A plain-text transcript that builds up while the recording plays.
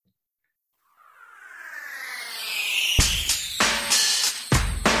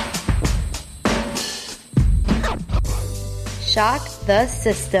Shock the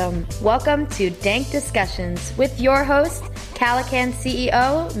system. Welcome to Dank Discussions with your host, Calican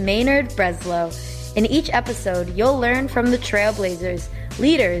CEO Maynard Breslow. In each episode, you'll learn from the trailblazers,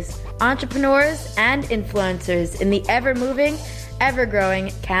 leaders, entrepreneurs, and influencers in the ever-moving,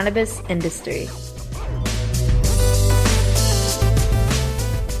 ever-growing cannabis industry.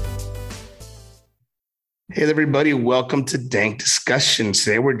 Hey everybody, welcome to Dank Discussions.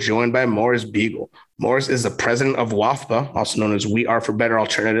 Today we're joined by Morris Beagle. Morris is the president of WAFBA, also known as We Are for Better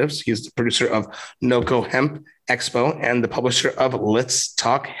Alternatives. He's the producer of NOCO Hemp Expo and the publisher of Let's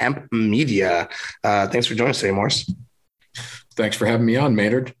Talk Hemp Media. Thanks for joining us today, Morris. Thanks for having me on,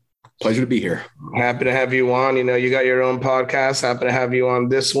 Maynard. Pleasure to be here. Happy to have you on. You got your own podcast. Happy to have you on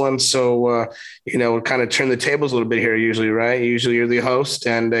this one. So, we'll kind of turn the tables a little bit here usually, right? Usually you're the host,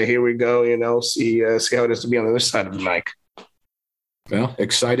 and here we go, see how it is to be on the other side of the mic. Well,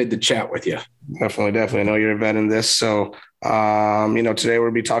 excited to chat with you. Definitely. I know you're a vet in this. So, today we'll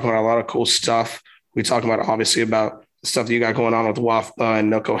be talking about a lot of cool stuff. We talk about, obviously, about the stuff that you got going on with WAFBA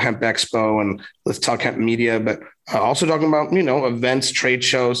and NOCO Hemp Expo and Let's Talk Hemp Media, but also talking about, events, trade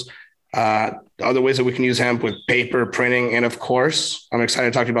shows, other ways that we can use hemp with paper, printing, and of course, I'm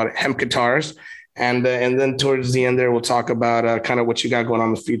excited to talk to you about hemp guitars. And then towards the end there, we'll talk about kind of what you got going on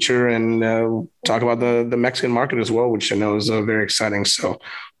in the future and talk about the Mexican market as well, which I know is very exciting. So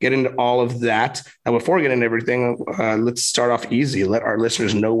get into all of that. Now, before we get into everything, let's start off easy. Let our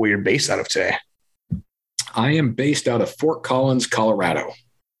listeners know where you're based out of today. I am based out of Fort Collins, Colorado.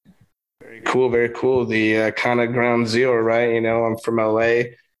 Very cool. The kind of ground zero, right? I'm from LA.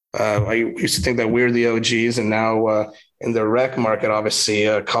 I used to think that we're the OGs, and now in the rec market, obviously,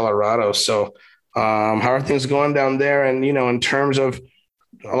 Colorado. So how are things going down there? And, in terms of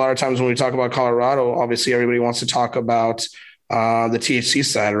a lot of times when we talk about Colorado, obviously everybody wants to talk about the THC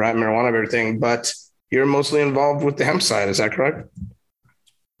side, right? Marijuana, everything, but you're mostly involved with the hemp side. Is that correct?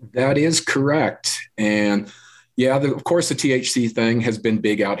 That is correct. And yeah, of course, the THC thing has been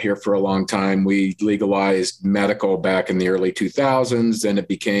big out here for a long time. We legalized medical back in the early 2000s, and it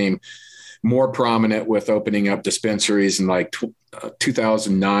became more prominent with opening up dispensaries in like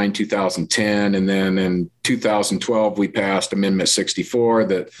 2009, 2010. And then in 2012, we passed Amendment 64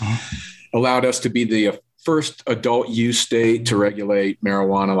 that allowed us to be the first adult use state to regulate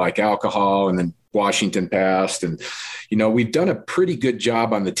marijuana like alcohol. And then Washington passed. And, we've done a pretty good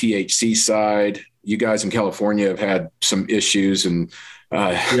job on the THC side. You guys in California have had some issues, and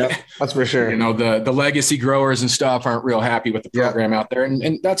yeah, that's for sure. The legacy growers and stuff aren't real happy with the program out there.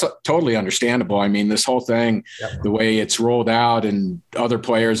 And that's totally understandable. I mean, this whole thing, the way it's rolled out, and other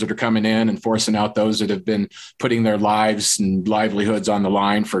players that are coming in and forcing out those that have been putting their lives and livelihoods on the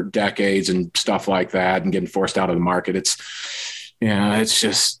line for decades and stuff like that, and getting forced out of the market. It's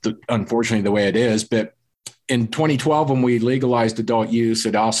just unfortunately the way it is. But in 2012, when we legalized adult use,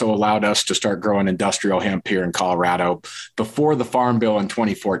 it also allowed us to start growing industrial hemp here in Colorado before the Farm Bill in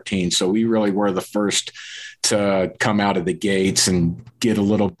 2014. So we really were the first to come out of the gates and get a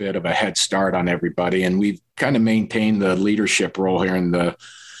little bit of a head start on everybody. And we've kind of maintained the leadership role here in the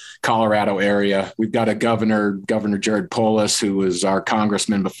Colorado area. We've got a Governor Jared Polis, who was our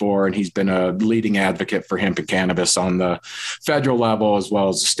congressman before, and he's been a leading advocate for hemp and cannabis on the federal level as well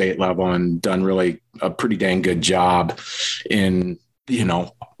as the state level, and done really a pretty dang good job in,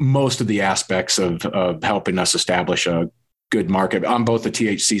 most of the aspects of helping us establish a good market on both the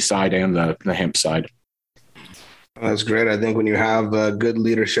THC side and the hemp side. That's great. I think when you have good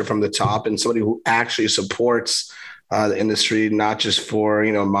leadership from the top and somebody who actually supports the industry, not just for,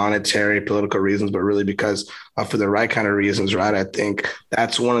 monetary, political reasons, but really because for the right kind of reasons, right? I think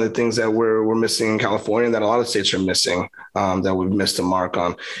that's one of the things that we're missing in California, that a lot of states are missing, that we've missed the mark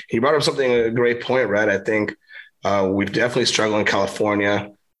on. You brought up a great point, right? I think we've definitely struggled in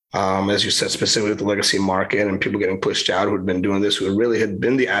California, as you said, specifically with the legacy market and people getting pushed out who had been doing this, who really had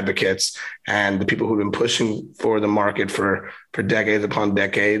been the advocates and the people who've been pushing for the market for decades upon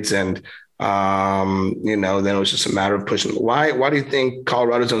decades. And then it was just a matter of pushing. Why do you think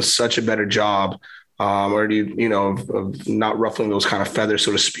Colorado's done such a better job, or do you, of not ruffling those kind of feathers,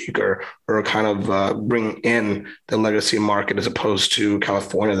 so to speak, or kind of bringing in the legacy market as opposed to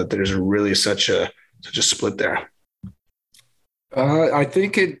California, that there's really such a split there? I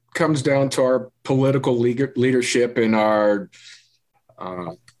think it comes down to our political leadership and our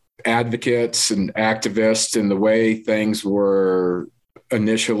advocates and activists, and the way things were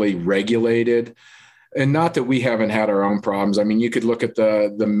initially regulated. And not that we haven't had our own problems. I mean, you could look at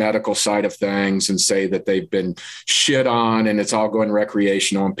the medical side of things and say that they've been shit on and it's all going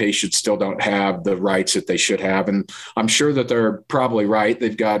recreational and patients still don't have the rights that they should have. And I'm sure that they're probably right.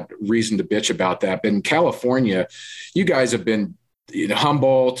 They've got reason to bitch about that. But in California, you guys have been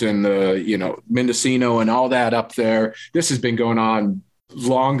Humboldt and Mendocino and all that up there. This has been going on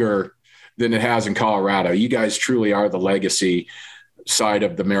longer than it has in Colorado. You guys truly are the legacy side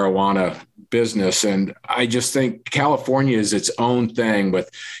of the marijuana business. And I just think California is its own thing with,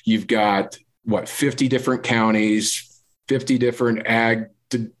 you've got 50 different counties, 50 different ag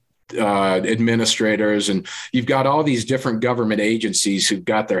administrators, and you've got all these different government agencies who've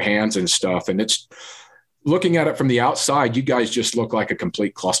got their hands in stuff. And it's, looking at it from the outside, you guys just look like a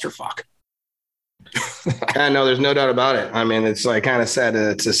complete clusterfuck. Yeah, no, there's no doubt about it. I mean, it's like kind of sad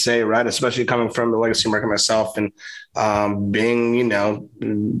to say, right? Especially coming from the legacy market myself and being,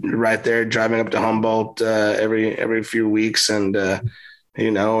 right there, driving up to Humboldt every few weeks and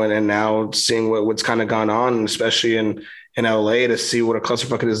now seeing what's kind of gone on, especially in LA, to see what a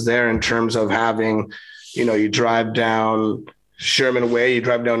clusterfuck it is there in terms of having, you drive down Sherman Way, you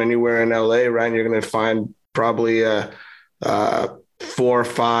drive down anywhere in LA, right? And you're going to find probably 4 or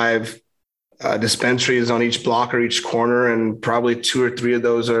 5 dispensaries on each block or each corner, and probably 2 or 3 of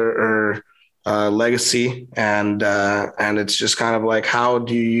those are legacy. And it's just kind of like, how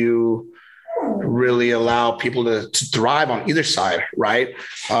do you really allow people to thrive on either side, right?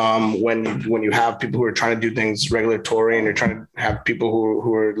 When you have people who are trying to do things regulatory and you're trying to have people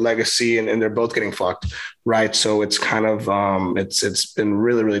who are legacy and they're both getting fucked, right? So it's kind of it's been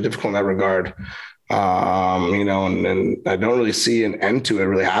really, really difficult in that regard. And I don't really see an end to it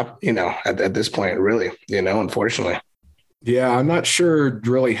really happen, at this point, really, unfortunately. Yeah, I'm not sure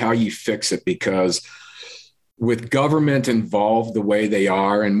really how you fix it, because with government involved the way they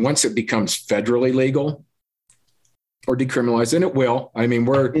are, and once it becomes federally legal or decriminalized, and it will. I mean,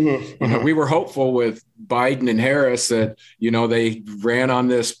 we were hopeful with Biden and Harris that, they ran on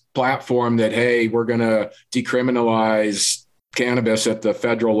this platform that, hey, we're going to decriminalize cannabis at the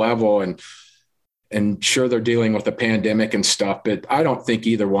federal level, and sure, they're dealing with the pandemic and stuff, but I don't think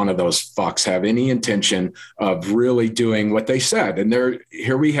either one of those fucks have any intention of really doing what they said. And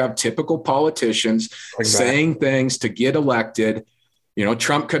here we have typical politicians saying things to get elected.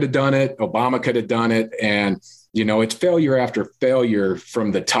 Trump could have done it. Obama could have done it. And, it's failure after failure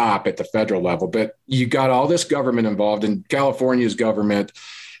from the top at the federal level. But you got all this government involved, in California's government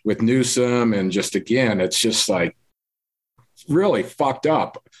with Newsom. And just, again, it's just like really fucked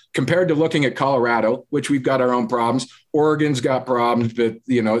up. Compared to looking at Colorado, which we've got our own problems. Oregon's got problems, but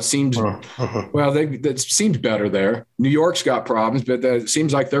it seems that seems better there. New York's got problems, but it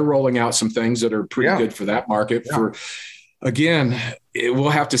seems like they're rolling out some things that are pretty good for that market. Yeah. We'll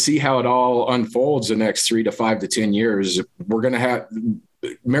have to see how it all unfolds the next 3 to 5 to 10 years. We're going to have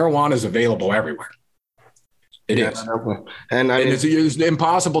marijuana is available everywhere. It is. And it's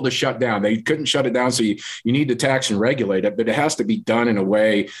impossible to shut down. They couldn't shut it down. So you need to tax and regulate it, but it has to be done in a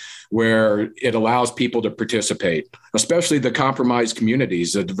way where it allows people to participate, especially the compromised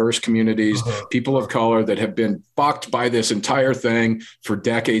communities, the diverse communities, people of color that have been fucked by this entire thing for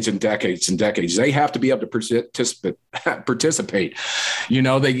decades and decades and decades. They have to be able to participate.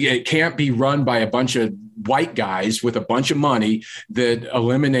 It can't be run by a bunch of white guys with a bunch of money that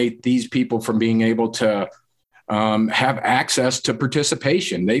eliminate these people from being able to have access to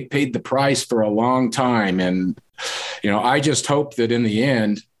participation. They paid the price for a long time. And, I just hope that in the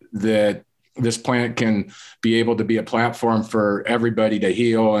end that this plant can be able to be a platform for everybody to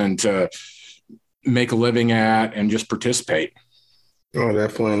heal and to make a living at and just participate. Oh,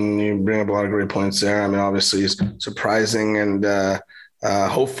 definitely. You bring up a lot of great points there. I mean, obviously it's surprising and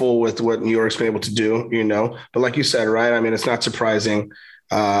hopeful with what New York's been able to do, but like you said, right. I mean, it's not surprising.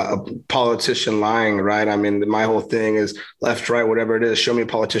 A politician lying, right? I mean, my whole thing is left, right, whatever it is. Show me a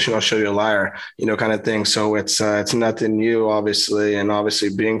politician, I'll show you a liar, kind of thing. So it's nothing new, obviously, and obviously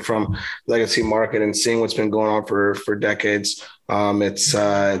being from legacy market and seeing what's been going on for decades,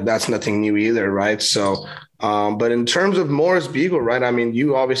 that's nothing new either, right? So, but in terms of Morris Beagle, right? I mean,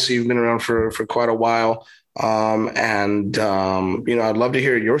 you've been around for quite a while. I'd love to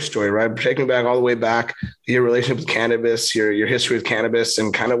hear your story, right? Taking back all the way back, your relationship with cannabis, your history with cannabis,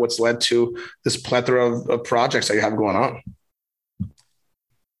 and kind of what's led to this plethora of projects that you have going on.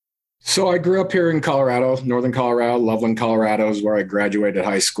 So I grew up here in Colorado, Northern Colorado. Loveland, Colorado is where I graduated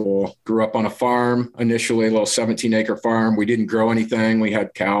high school. Grew up on a farm, initially a little 17-acre farm. We didn't grow anything. We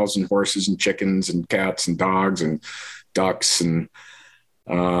had cows and horses and chickens and cats and dogs and ducks and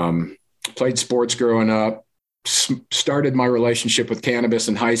played sports growing up, started my relationship with cannabis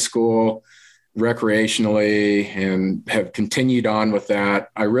in high school, recreationally and have continued on with that.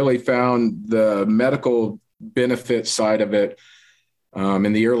 I really found the medical benefit side of it.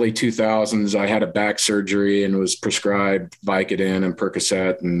 In the early 2000s, I had a back surgery and was prescribed Vicodin and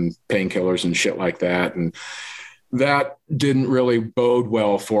Percocet and painkillers and shit like that. And that didn't really bode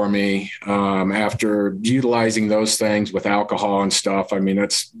well for me after utilizing those things with alcohol and stuff. I mean,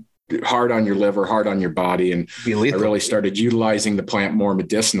 it's hard on your liver, hard on your body. And I really started utilizing the plant more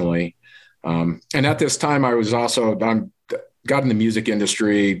medicinally. And at this time, I got in the music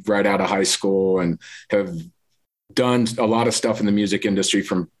industry right out of high school and have done a lot of stuff in the music industry,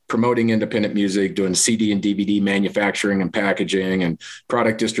 from promoting independent music, doing CD and DVD manufacturing and packaging and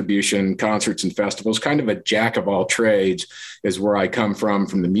product distribution, concerts and festivals. Kind of a jack of all trades is where I come from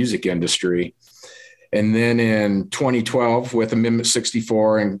the music industry. And then in 2012, with Amendment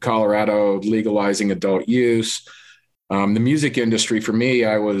 64 in Colorado legalizing adult use, the music industry, for me,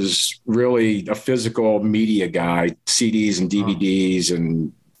 I was really a physical media guy, CDs and DVDs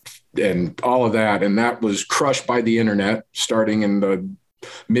and all of that. And that was crushed by the internet starting in the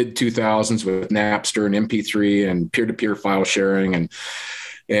mid 2000s with Napster and MP3 and peer-to-peer file sharing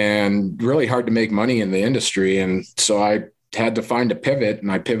and really hard to make money in the industry. And so I had to find a pivot,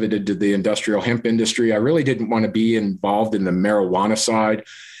 and I pivoted to the industrial hemp industry. I really didn't want to be involved in the marijuana side.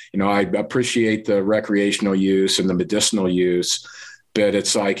 You know, I appreciate the recreational use and the medicinal use, but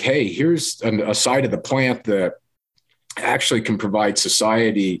it's like, hey, here's a side of the plant that actually can provide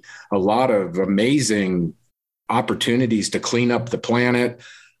society a lot of amazing opportunities to clean up the planet,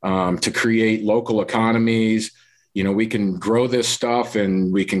 to create local economies. You know, we can grow this stuff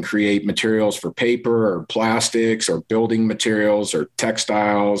and we can create materials for paper or plastics or building materials or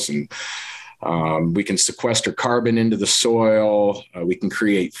textiles, and we can sequester carbon into the soil. We can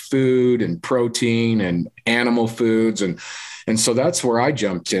create food and protein and animal foods. And so that's where I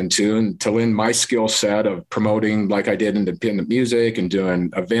jumped into, and to lend my skill set of promoting, like I did, independent music and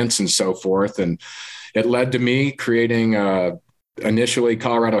doing events and so forth. And it led to me creating initially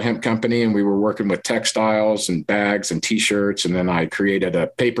Colorado Hemp Company, and we were working with textiles and bags and T-shirts. And then I created a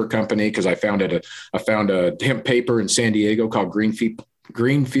paper company because I found a hemp paper in San Diego called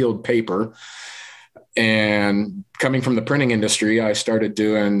Greenfield Paper. And coming from the printing industry, I started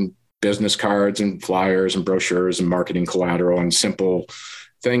doing business cards and flyers and brochures and marketing collateral and simple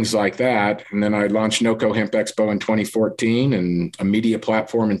things like that. And then I launched NOCO Hemp Expo in 2014 and a media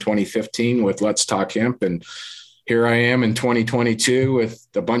platform in 2015 with Let's Talk Hemp. And here I am in 2022 with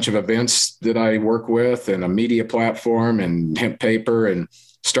a bunch of events that I work with and a media platform and hemp paper, and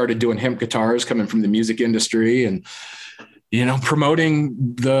started doing hemp guitars coming from the music industry, and, you know,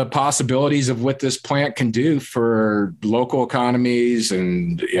 promoting the possibilities of what this plant can do for local economies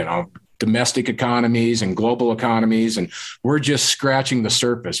and, you know, domestic economies and global economies. And we're just scratching the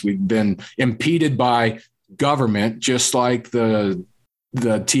surface. We've been impeded by government, just like the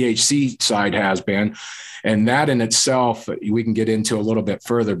THC side has been. And that in itself, we can get into a little bit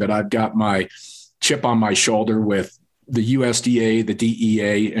further, but I've got my chip on my shoulder with the USDA, the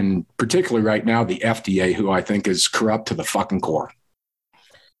DEA, and particularly right now, the FDA, who I think is corrupt to the fucking core.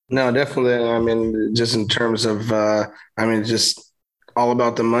 No, definitely. I mean, just in terms of, just all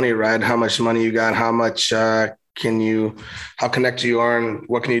about the money, right? How much money you got, how much how connected you are, and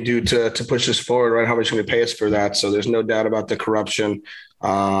what can you do to push this forward, right? How much can you pay us for that? So there's no doubt about the corruption.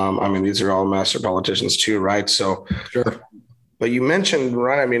 These are all master politicians too, right? So, sure. But you mentioned,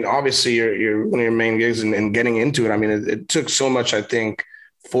 right, I mean, obviously you're one of your main gigs and getting into it. I mean, it took so much, I think,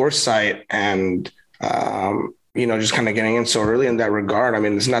 foresight and, just kind of getting in so early in that regard. I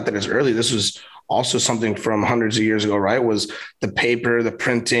mean, it's not that it's early. This was also something from hundreds of years ago, right? Was the paper, the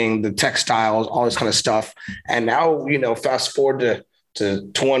printing, the textiles, all this kind of stuff. And now, fast forward to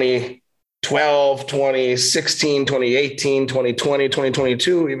 2012, 2016, 2018, 2020,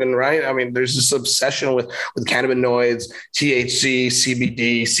 2022, even, right? I mean, there's this obsession with cannabinoids, THC,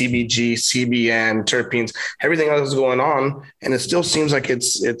 CBD, CBG, CBN, terpenes, everything else is going on. And it still seems like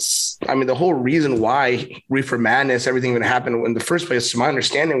it's the whole reason why Reefer Madness, everything even happened in the first place, to my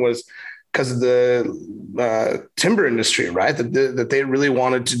understanding, was because of the timber industry, right? That they really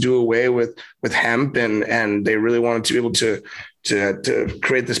wanted to do away with hemp, and they really wanted to be able to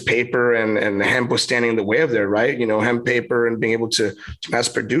create this paper, and hemp was standing in the way of there, right? Hemp paper and being able to mass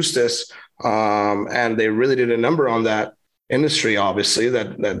produce this. And they really did a number on that industry, obviously,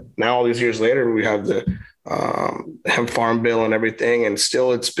 that now all these years later, we have the hemp farm bill and everything. And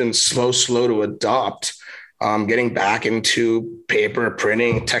still it's been slow to adopt. Getting back into paper,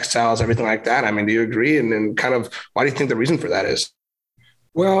 printing, textiles, everything like that. I mean, do you agree? And then kind of, why do you think the reason for that is?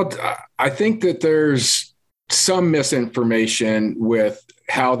 Well, I think that there's some misinformation with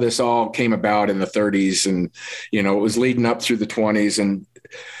how this all came about in the 30s, and, it was leading up through the 20s. And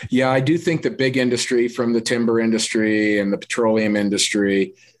yeah, I do think the big industry, from the timber industry and the petroleum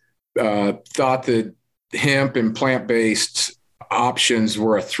industry, thought that hemp and plant-based options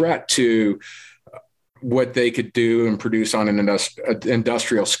were a threat to what they could do and produce on an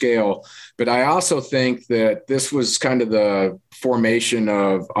industrial scale. But I also think that this was kind of the formation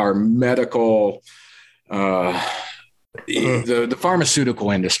of our medical, the pharmaceutical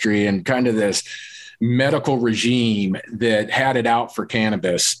industry, and kind of this medical regime that had it out for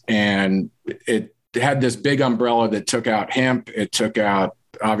cannabis. And it had this big umbrella that took out hemp. It took out,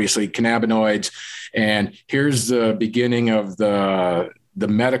 obviously, cannabinoids. And here's the beginning of the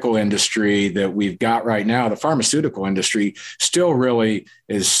medical industry that we've got right now. The pharmaceutical industry still really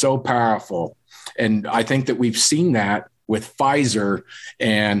is so powerful. And I think that we've seen that with Pfizer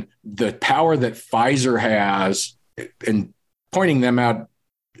and the power that Pfizer has, and pointing them out,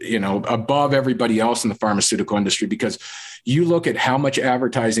 above everybody else in the pharmaceutical industry, because you look at how much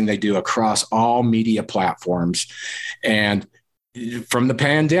advertising they do across all media platforms, and from the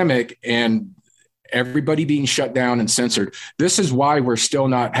pandemic and everybody being shut down and censored. This is why we're still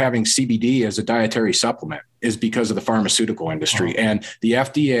not having CBD as a dietary supplement, is because of the pharmaceutical industry and the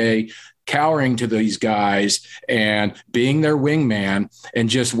FDA cowering to these guys and being their wingman and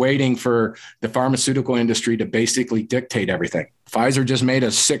just waiting for the pharmaceutical industry to basically dictate everything. Pfizer just made a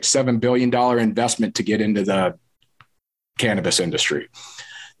 $6-7 billion investment to get into the cannabis industry.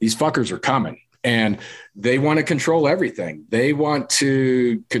 These fuckers are coming, and they want to control everything. They want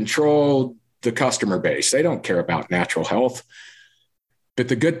to control the customer base. They don't care about natural health. But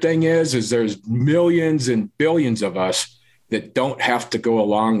the good thing is there's millions and billions of us that don't have to go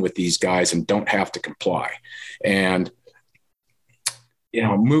along with these guys and don't have to comply. And,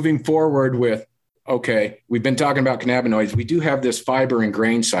 moving forward with, okay, we've been talking about cannabinoids. We do have this fiber and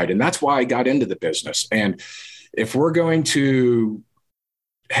grain side, and that's why I got into the business. And if we're going to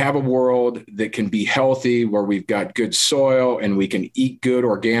have a world that can be healthy, where we've got good soil and we can eat good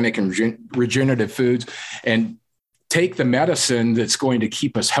organic and regenerative foods and take the medicine that's going to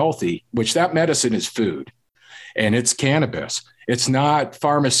keep us healthy, which that medicine is food, and it's cannabis. It's not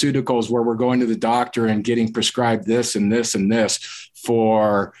pharmaceuticals where we're going to the doctor and getting prescribed this and this and this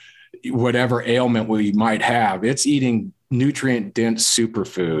for whatever ailment we might have. It's eating nutrient-dense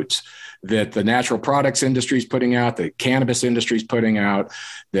superfoods that the natural products industry is putting out, the cannabis industry is putting out,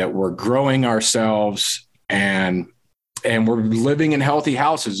 that we're growing ourselves, and we're living in healthy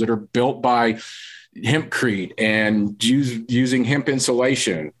houses that are built by hempcrete and using hemp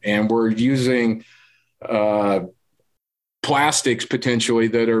insulation. And we're using plastics potentially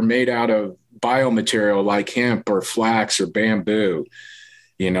that are made out of biomaterial like hemp or flax or bamboo.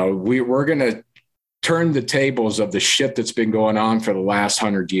 We're going to turn the tables of the shit that's been going on for the last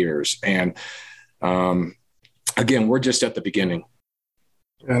 100 years. And again, we're just at the beginning.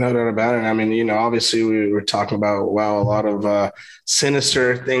 No doubt about it. I mean, obviously we were talking about, a lot of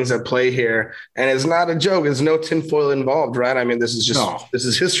sinister things at play here, and it's not a joke. There's no tinfoil involved, right? I mean, this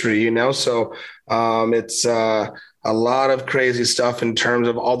is history, So it's a lot of crazy stuff in terms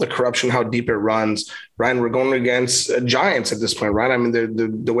of all the corruption, how deep it runs, right? And we're going against giants at this point, right? I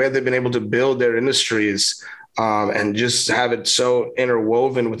mean, the way they've been able to build their industries and just have it so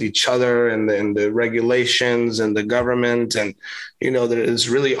interwoven with each other, and the regulations and the government, and that it's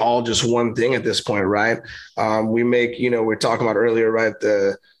really all just one thing at this point, right? We make, we're talking about earlier, right?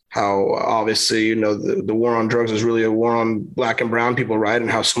 How obviously, the war on drugs is really a war on Black and brown people, right? And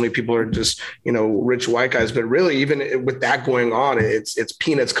how so many people are just, rich white guys. But really, even with that going on, it's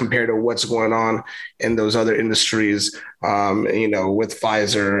peanuts compared to what's going on in those other industries, with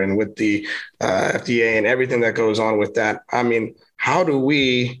Pfizer and with the FDA and everything that goes on with that. I mean, how do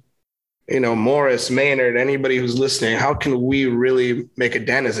we, Morris, Maynard, anybody who's listening, how can we really make a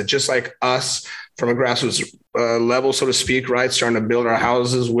dent? Is it just like us from a grassroots level, so to speak, right? Starting to build our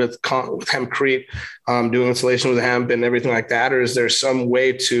houses with hempcrete, doing insulation with hemp and everything like that? Or is there some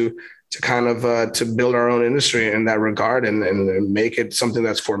way to kind of to build our own industry in that regard and make it something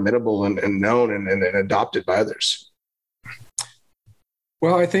that's formidable and known and adopted by others?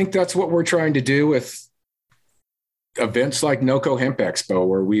 Well, I think that's what we're trying to do with events like NOCO Hemp Expo,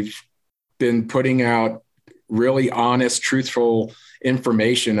 where we've been putting out really honest, truthful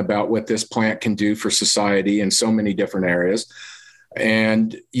information about what this plant can do for society in so many different areas.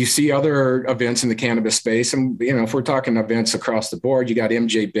 And you see other events in the cannabis space. And, if we're talking events across the board, you got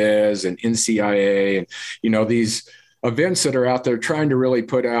MJBiz and NCIA and, these events that are out there trying to really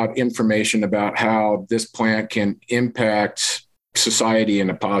put out information about how this plant can impact society in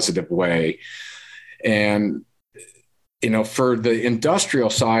a positive way. And for the industrial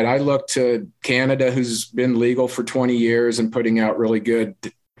side, I look to Canada, who's been legal for 20 years and putting out really good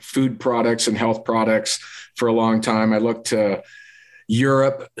food products and health products for a long time. I look to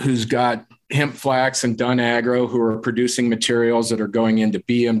Europe, who's got hemp flax and Dun Agro, who are producing materials that are going into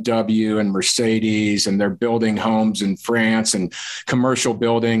BMW and Mercedes, and they're building homes in France and commercial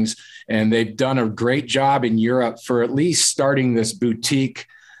buildings. And they've done a great job in Europe for at least starting this boutique,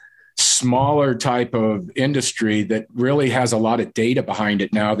 smaller type of industry that really has a lot of data behind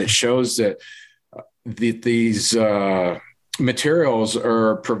it now that shows that these materials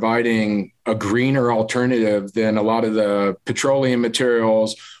are providing a greener alternative than a lot of the petroleum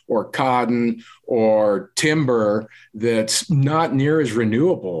materials or cotton or timber that's not near as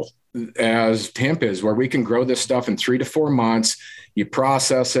renewable as hemp is, where we can grow this stuff in 3 to 4 months. You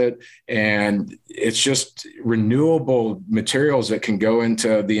process it, and it's just renewable materials that can go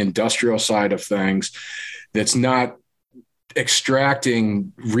into the industrial side of things. That's not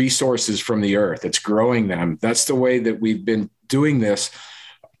extracting resources from the earth. It's growing them. That's the way that we've been doing this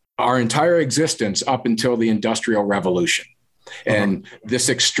our entire existence up until the Industrial Revolution. And this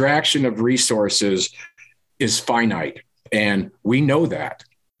extraction of resources is finite. And we know that.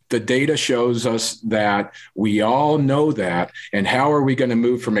 The data shows us that. We all know that. And how are we going to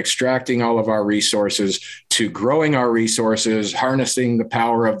move from extracting all of our resources to growing our resources, harnessing the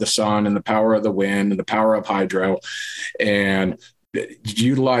power of the sun and the power of the wind and the power of hydro, and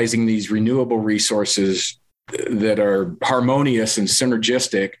utilizing these renewable resources that are harmonious and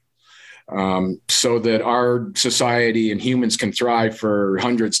synergistic, so that our society and humans can thrive for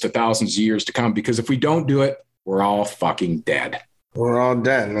hundreds to thousands of years to come? Because if we don't do it, we're all fucking dead. We're all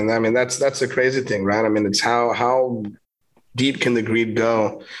dead. And I mean, that's the crazy thing, right? I mean, it's how deep can the greed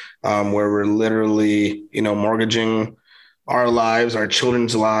go, where we're literally, mortgaging our lives, our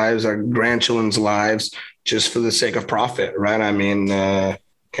children's lives, our grandchildren's lives, just for the sake of profit, right? I mean,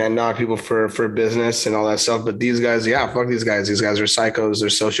 can't knock people for business and all that stuff, but these guys, fuck these guys. These guys are psychos, they're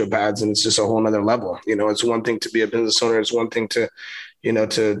sociopaths, and it's just a whole nother level. It's one thing to be a business owner. It's one thing to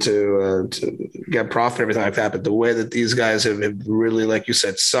get profit, everything like that. But the way that these guys have really, like you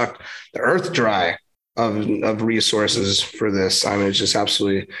said, sucked the earth dry of resources for this. I mean, it's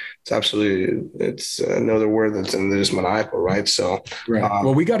another word that's just maniacal, right? So, right.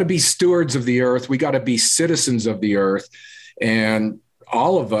 Well, we got to be stewards of the earth. We got to be citizens of the earth. And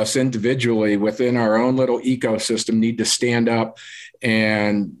all of us individually within our own little ecosystem need to stand up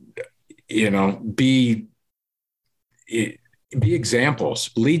and, be examples,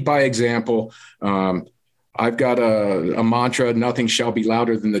 lead by example. I've got a mantra: nothing shall be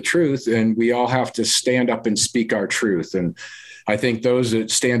louder than the truth. And we all have to stand up and speak our truth. And I think those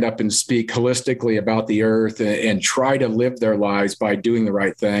that stand up and speak holistically about the earth and try to live their lives by doing the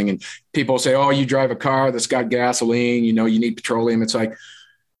right thing. And people say, oh, you drive a car that's got gasoline, you need petroleum. It's like,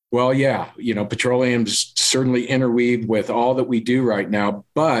 well, yeah, petroleum's certainly interweaved with all that we do right now,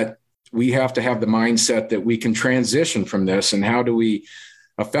 but we have to have the mindset that we can transition from this. And how do we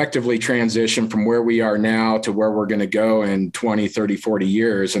effectively transition from where we are now to where we're going to go in 20, 30, 40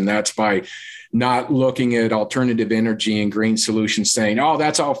 years? And that's by not looking at alternative energy and green solutions saying, oh,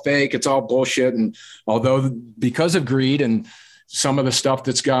 that's all fake, it's all bullshit. And although because of greed and some of the stuff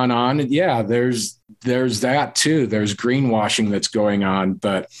that's gone on, yeah, there's that too. There's greenwashing that's going on.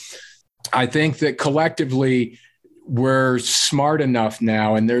 But I think that collectively, we're smart enough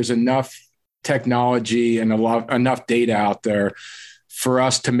now, and there's enough technology and enough data out there for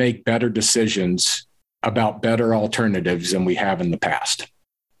us to make better decisions about better alternatives than we have in the past.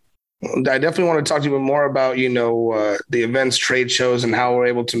 I definitely want to talk to you more about, the events, trade shows, and how we're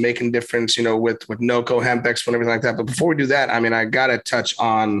able to make a difference, with NOCO, Hemp Expo, and everything like that. But before we do that, I mean, I got to touch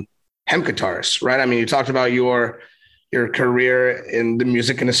on hemp guitars, right? I mean, you talked about your career in the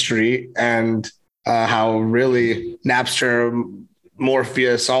music industry and how really Napster,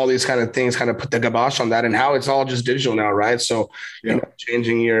 Morpheus, all these kind of things kind of put the kibosh on that, and how it's all just digital now, right? So,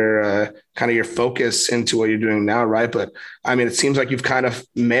 changing your kind of your focus into what you're doing now, right? But I mean, it seems like you've kind of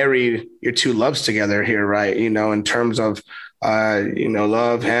married your two loves together here, right? In terms of,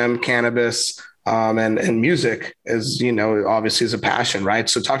 love, hemp, cannabis, and music is, obviously is a passion, right?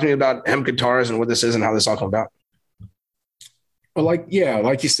 So talk to me about hemp guitars and what this is and how this all came about. Well, like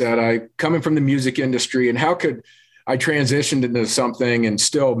you said, I coming from the music industry, and how could I transitioned into something and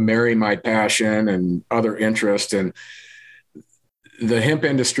still marry my passion and other interests and the hemp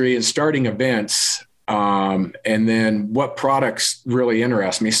industry and starting events. And then what products really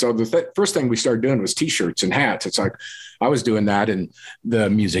interest me. So the first thing we started doing was t-shirts and hats. It's like, I was doing that in the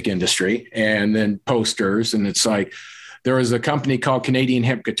music industry, and then posters. And it's like, there was a company called Canadian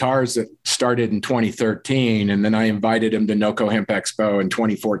Hemp Guitars that started in 2013. And then I invited them to NOCO Hemp Expo in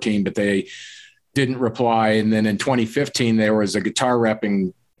 2014, but they didn't reply. And then in 2015, there was a guitar rep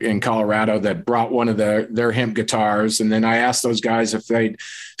in Colorado that brought one of their hemp guitars. And then I asked those guys if they'd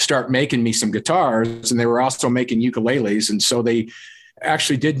start making me some guitars, and they were also making ukuleles. And so they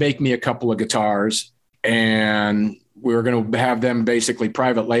actually did make me a couple of guitars, and we were going to have them basically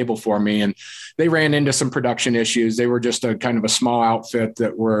private label for me. And they ran into some production issues. They were just a kind of a small outfit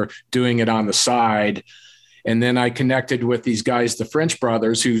that were doing it on the side. And then I connected with these guys, the French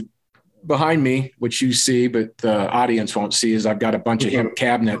brothers, who behind me, which you see, but the audience won't see, is I've got a bunch of hemp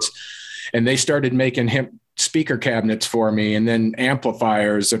cabinets, and they started making hemp speaker cabinets for me, and then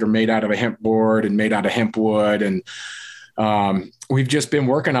amplifiers that are made out of a hemp board and made out of hemp wood. And we've just been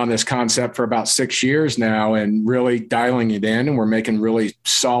working on this concept for about 6 years now and really dialing it in. And we're making really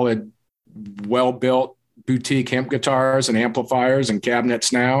solid, well-built boutique hemp guitars and amplifiers and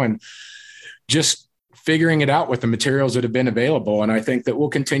cabinets now, and just figuring it out with the materials that have been available. And I think that we'll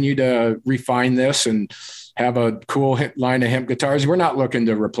continue to refine this and have a cool line of hemp guitars. We're not looking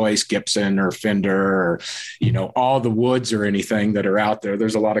to replace Gibson or Fender or, all the woods or anything that are out there.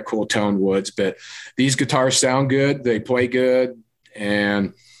 There's a lot of cool tone woods, but these guitars sound good. They play good.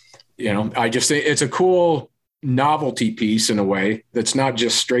 And, I just think it's a cool novelty piece in a way that's not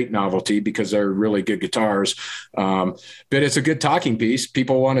just straight novelty, because they're really good guitars. But it's a good talking piece.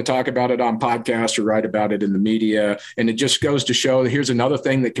 People want to talk about it on podcasts or write about it in the media. And it just goes to show that here's another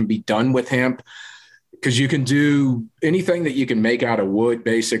thing that can be done with hemp, because you can do anything that you can make out of wood.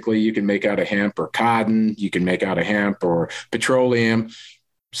 Basically, you can make out of hemp or cotton. You can make out of hemp or petroleum.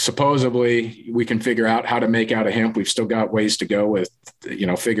 Supposedly we can figure out how to make out of hemp. We've still got ways to go with,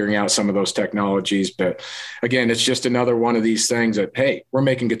 figuring out some of those technologies. But again, it's just another one of these things that, hey, we're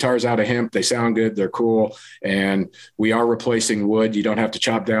making guitars out of hemp. They sound good. They're cool. And we are replacing wood. You don't have to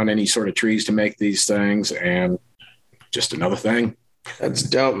chop down any sort of trees to make these things. And just another thing. That's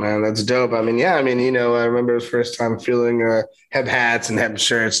dope, man. That's dope. I remember the first time feeling hemp hats and hemp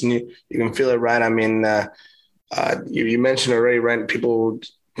shirts, and you can feel it, right? You mentioned already, right? People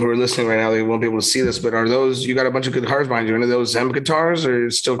who are listening right now, they won't be able to see this, but are those, you got a bunch of guitars behind you, any of those hemp guitars,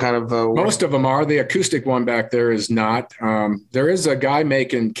 or still kind of most of them are. The acoustic one back there is not. There is a guy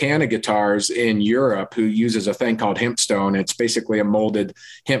making Canna guitars in Europe who uses a thing called hempstone. It's basically a molded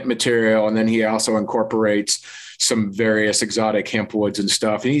hemp material, and then he also incorporates some various exotic hemp woods and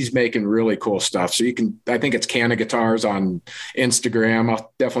stuff. And he's making really cool stuff. So I think it's Canna Guitars on Instagram.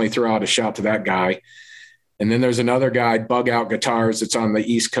 I'll definitely throw out a shout to that guy. And then there's another guy, Bug Out Guitars, that's on the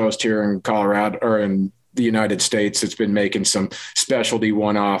East Coast here in Colorado, or in the United States. It's been making some specialty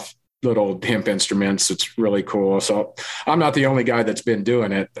one-off little hemp instruments. It's really cool. So I'm not the only guy that's been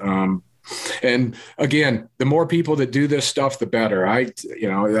doing it. And again, the more people that do this stuff, the better. I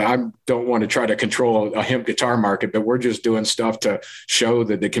don't want to try to control a hemp guitar market, but we're just doing stuff to show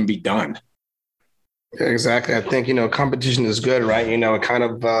that it can be done. Exactly. I think, competition is good, right? It kind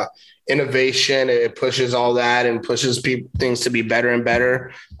of innovation, it pushes all that and pushes things to be better and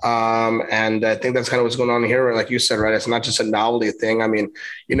better. And I think that's kind of what's going on here. Like you said, right? It's not just a novelty thing.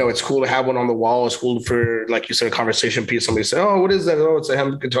 It's cool to have one on the wall. It's cool for, like you said, a conversation piece. Somebody say, oh, what is that? Oh, it's a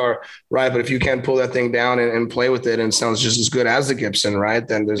hemp guitar, right? But if you can't pull that thing down and play with it and it sounds just as good as the Gibson, right?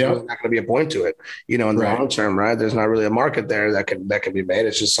 Then there's really not going to be a point to it, in the long term, right? There's not really a market there that can be made.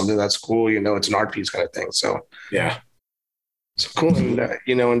 It's just something that's cool. It's an art piece kind of thing. So, yeah. So cool. And,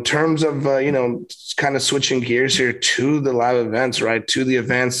 in terms of, kind of switching gears here to the live events, right? To the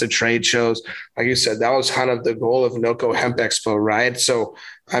events, the trade shows, like you said, that was kind of the goal of NOCO Hemp Expo, right? So,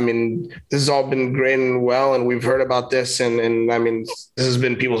 this has all been great and well, and we've heard about this and this has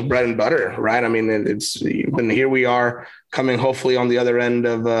been people's bread and butter, right? Here we are coming hopefully on the other end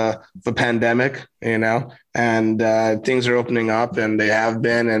of the pandemic, and things are opening up, and they have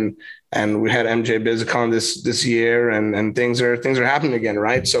been, and we had MJ BizCon this year, and things are happening again,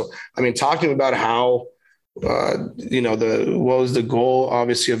 right? So, talking about how, what was the goal,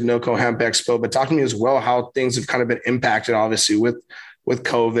 obviously, of NOCO Hemp Expo, but talk to me as well how things have kind of been impacted, obviously, with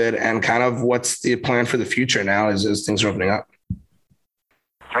COVID, and kind of what's the plan for the future now as things are opening up.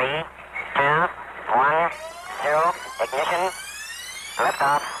 3, 2, 1, 0, ignition,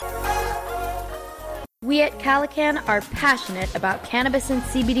 liftoff. We at Calican are passionate about cannabis and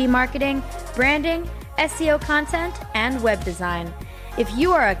CBD marketing, branding, SEO content, and web design. If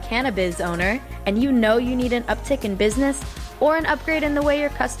you are a cannabis owner and you know you need an uptick in business or an upgrade in the way your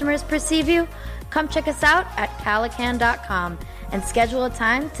customers perceive you, come check us out at calican.com and schedule a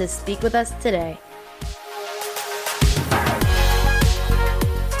time to speak with us today.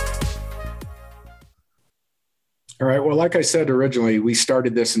 All right. Well, like I said originally, we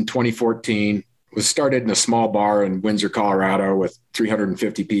started this in 2014. It was started in a small bar in Windsor, Colorado with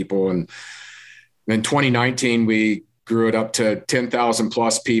 350 people. And in 2019, we grew it up to 10,000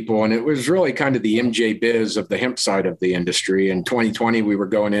 plus people. And it was really kind of the MJ Biz of the hemp side of the industry. In 2020, we were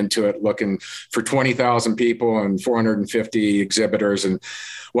going into it looking for 20,000 people and 450 exhibitors. And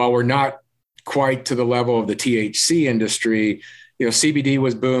while we're not quite to the level of the THC industry, CBD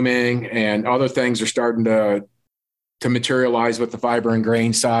was booming and other things are starting to materialize with the fiber and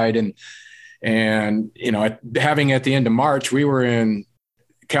grain side. And having at the end of March, we were in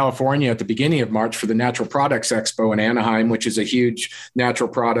California at the beginning of March for the Natural Products Expo in Anaheim, which is a huge natural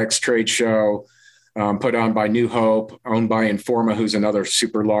products trade show put on by New Hope, owned by Informa, who's another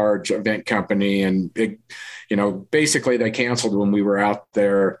super large event company. And basically they canceled when we were out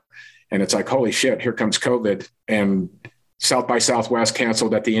there, and it's like, holy shit, here comes COVID. And South by Southwest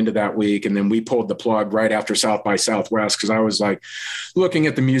canceled at the end of that week. And then we pulled the plug right after South by Southwest, because I was like looking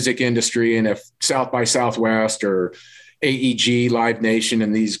at the music industry, and if South by Southwest or AEG, Live Nation,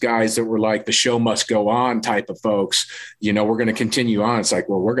 and these guys that were like the show must go on type of folks, we're going to continue on. It's like,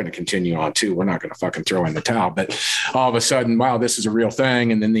 well, we're going to continue on too. We're not going to fucking throw in the towel. But all of a sudden, wow, this is a real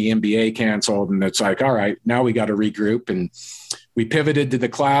thing. And then the NBA canceled, and it's like, all right, now we got to regroup. And we pivoted to the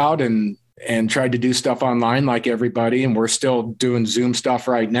cloud and tried to do stuff online like everybody. And we're still doing Zoom stuff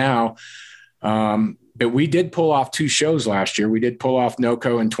right now. But we did pull off 2 shows last year. We did pull off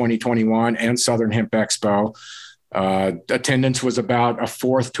NOCO in 2021 and Southern Hemp Expo. Attendance was about a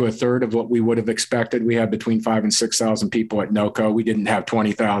fourth to a third of what we would have expected. We had between 5,000 and 6,000 people at NOCO. We didn't have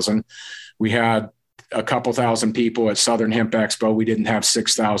 20,000. We had a couple thousand people at Southern Hemp Expo. We didn't have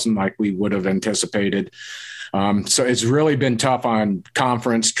 6,000 like we would have anticipated. So it's really been tough on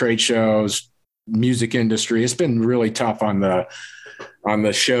conference, trade shows, music industry. It's been really tough on the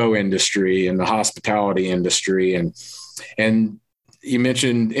show industry and the hospitality industry. And you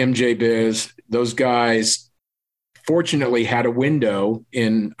mentioned MJ Biz. Those guys fortunately had a window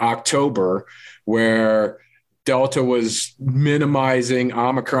in October where Delta was minimizing,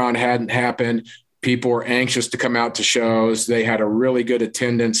 Omicron hadn't happened. People were anxious to come out to shows. They had a really good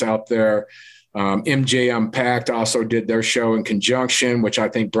attendance out there. MJ Unpacked also did their show in conjunction, which I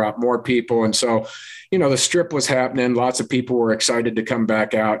think brought more people. And so, the strip was happening. Lots of people were excited to come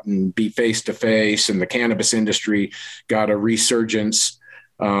back out and be face-to-face, and the cannabis industry got a resurgence.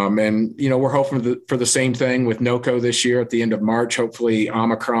 We're hoping for the same thing with NOCO this year at the end of March. Hopefully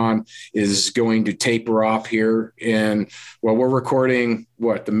Omicron is going to taper off here we're recording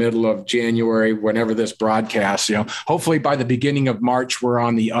the middle of January, whenever this broadcasts, hopefully by the beginning of March, we're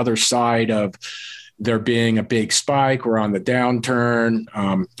on the other side of there being a big spike. We're on the downturn.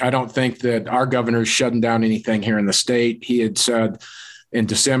 I don't think that our governor's shutting down anything here in the state. He had said in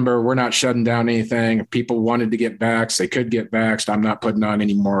December, we're not shutting down anything. If people wanted to get vaxxed, they could get vaxxed. I'm not putting on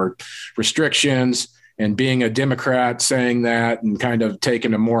any more restrictions. And being a Democrat saying that and kind of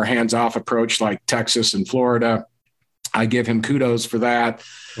taking a more hands-off approach like Texas and Florida, I give him kudos for that.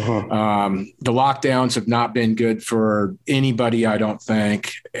 The lockdowns have not been good for anybody, I don't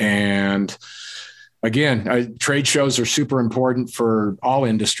think. And again, trade shows are super important for all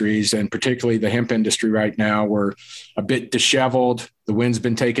industries, and particularly the hemp industry right now. We're a bit disheveled. The wind's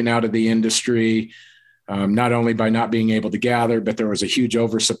been taken out of the industry, not only by not being able to gather, but there was a huge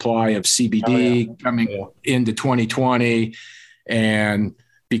oversupply of CBD coming into 2020. And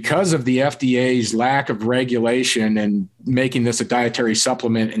because of the FDA's lack of regulation and making this a dietary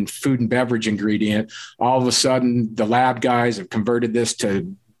supplement and food and beverage ingredient, all of a sudden the lab guys have converted this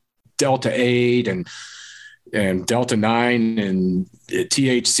to Delta 8 and Delta 9 and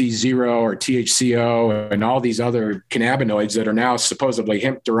THC 0 or THCO and all these other cannabinoids that are now supposedly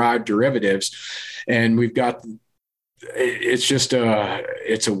hemp derived derivatives. And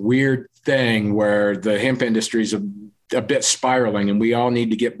it's a weird thing where the hemp industry is a bit spiraling, and we all need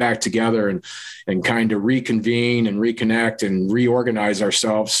to get back together and kind of reconvene and reconnect and reorganize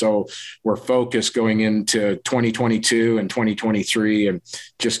ourselves. So we're focused going into 2022 and 2023 and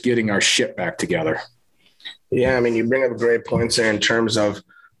just getting our shit back together. Yeah. I mean, you bring up great points there in terms of,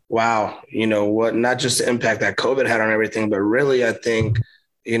 wow, not just the impact that COVID had on everything, but really, I think,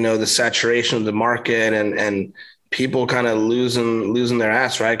 the saturation of the market and people kind of losing their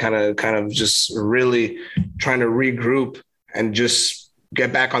ass, right? Kind of just really trying to regroup and just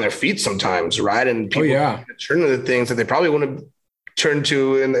get back on their feet sometimes, right? And people turn to the things that they probably wouldn't have turned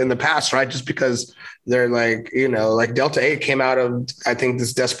to in the past, right? Just because they're like Delta 8 came out of, I think,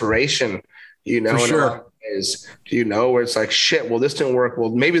 this desperation, For sure. is, where it's like, shit, well, this didn't work. Well,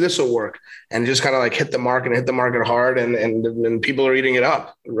 maybe this will work. And just kind of like hit the market hard, and people are eating it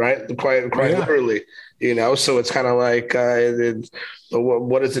up, right? Quite literally, so it's kind of like,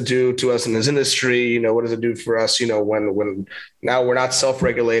 what does it do to us in this industry? What does it do for us, when now we're not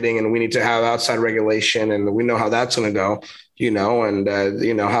self-regulating and we need to have outside regulation, and we know how that's going to go, and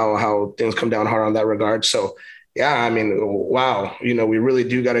how things come down hard on that regard. So, yeah, I mean, wow, we really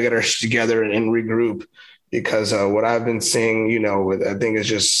do got to get our shit together and regroup, because what I've been seeing, I think is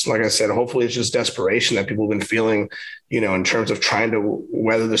just, like I said, hopefully it's just desperation that people have been feeling, in terms of trying to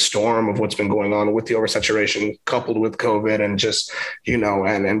weather the storm of what's been going on with the oversaturation coupled with COVID, and just,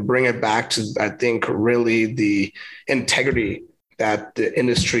 and bring it back to, I think, really the integrity that the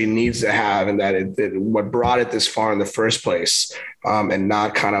industry needs to have, and that what brought it this far in the first place, and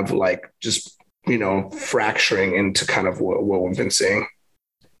not kind of like just, fracturing into kind of what we've been seeing.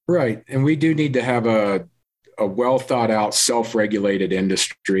 Right. And we do need to have a well thought out, self-regulated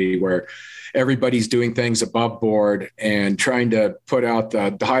industry where everybody's doing things above board and trying to put out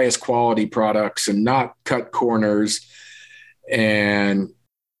the highest quality products and not cut corners and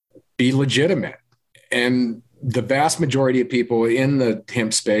be legitimate. And the vast majority of people in the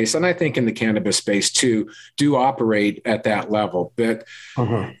hemp space, and I think in the cannabis space too, do operate at that level. But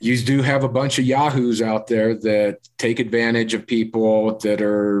you do have a bunch of yahoos out there that take advantage of people that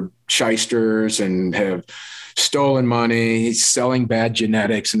are shysters and have stolen money, selling bad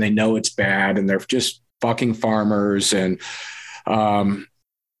genetics, and they know it's bad, and they're just fucking farmers. And,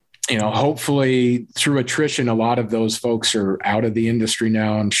 hopefully through attrition, a lot of those folks are out of the industry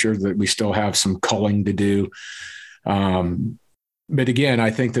now. I'm sure that we still have some culling to do. But again,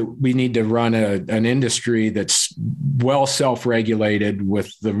 I think that we need to run an industry that's well self-regulated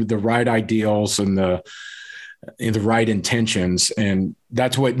with the right ideals and the right intentions. And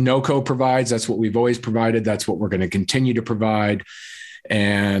that's what NOCO provides. That's what we've always provided. That's what we're going to continue to provide.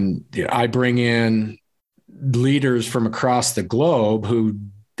 And I bring in leaders from across the globe who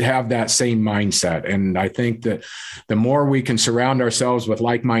have that same mindset. And I think that the more we can surround ourselves with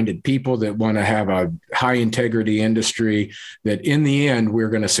like-minded people that want to have a high integrity industry, that in the end, we're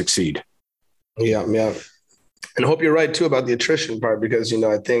going to succeed. Yeah. Yeah. And I hope you're right too about the attrition part, because,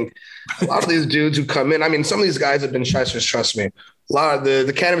 I think a lot of these dudes who come in, I mean, some of these guys have been shysters, trust me. A lot of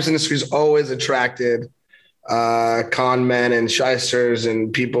the cannabis industry has always attracted con men and shysters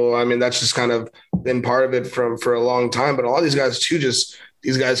and people. I mean, that's just kind of been part of it for a long time. But all these guys too,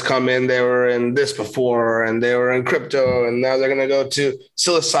 these guys come in, they were in this before, and they were in crypto, and now they're going to go to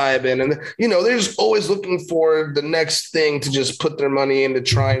psilocybin. And, they're just always looking for the next thing to just put their money in to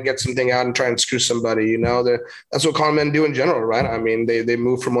try and get something out and try and screw somebody. That's what con men do in general, right? I mean, they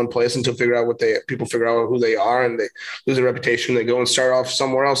move from one place until people figure out who they are, and they lose their reputation. They go and start off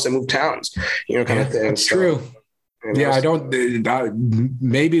somewhere else. They move towns, kind of thing. That's true.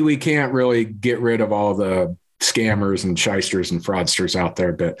 Maybe we can't really get rid of all the scammers and shysters and fraudsters out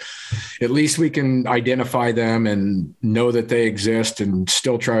there, but at least we can identify them and know that they exist and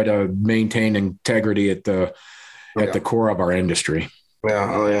still try to maintain integrity at the core of our industry.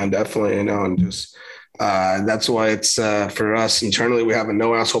 Yeah. Oh yeah, definitely. And just, that's why it's, for us internally, we have a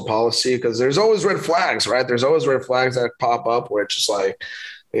no asshole policy, because there's always red flags, right? There's always red flags that pop up where it's just like,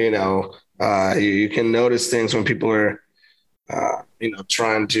 you can notice things when people are,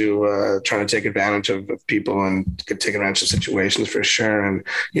 trying to take advantage of people and take advantage of situations, for sure. And,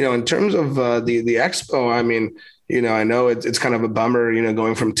 in terms of the expo, I mean, I know it's kind of a bummer,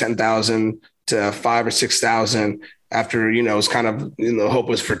 going from 10,000 to 5,000 or 6,000 after, it's kind of, the hope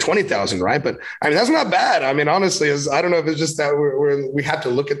was for 20,000, right? But I mean, that's not bad. I mean, honestly, I don't know if it's just that we have to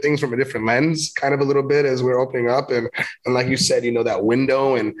look at things from a different lens kind of a little bit as we're opening up. And like you said, that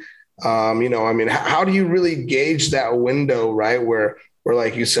window, and, I mean, how do you really gauge that window, right? Where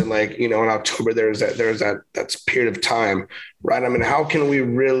like you said, like, in October, there's that period of time, right? I mean, how can we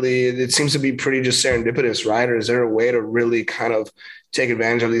really, it seems to be pretty just serendipitous, right? Or is there a way to really kind of take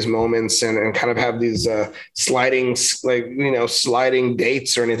advantage of these moments and kind of have these sliding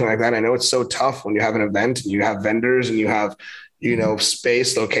dates or anything like that? I know it's so tough when you have an event and you have vendors and you have,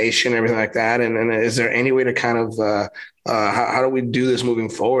 space, location, everything like that. And is there any way to kind of, how do we do this moving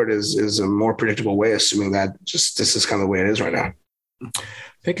forward is a more predictable way, assuming that just this is kind of the way it is right now? I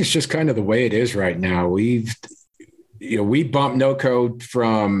think it's just kind of the way it is right now. We bumped NOCO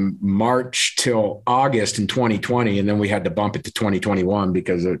from March till August in 2020, and then we had to bump it to 2021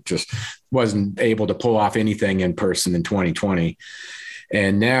 because it just wasn't able to pull off anything in person in 2020.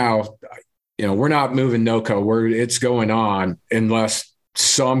 And now, we're not moving NOCO. It's going on unless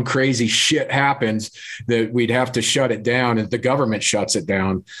some crazy shit happens that we'd have to shut it down, and the government shuts it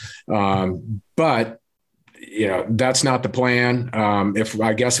down. But that's not the plan.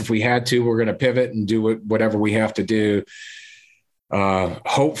 If we had to, we're going to pivot and do whatever we have to do.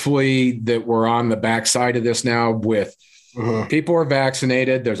 Hopefully that we're on the backside of this now with people are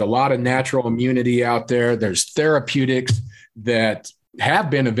vaccinated. There's a lot of natural immunity out there. There's therapeutics that have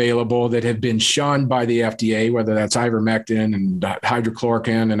been available that have been shunned by the FDA, whether that's ivermectin and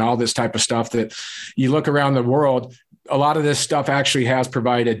hydrochloroquine and all this type of stuff that you look around the world. A lot of this stuff actually has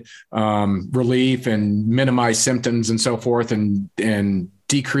provided relief and minimized symptoms and so forth and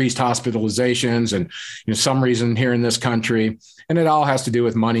decreased hospitalizations and some reason here in this country. And it all has to do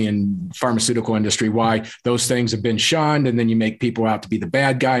with money and pharmaceutical industry, why those things have been shunned. And then you make people out to be the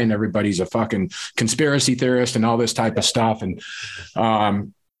bad guy and everybody's a fucking conspiracy theorist and all this type of stuff. And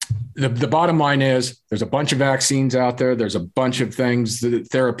the bottom line is there's a bunch of vaccines out there. There's a bunch of things,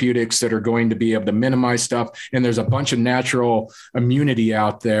 therapeutics that are going to be able to minimize stuff. And there's a bunch of natural immunity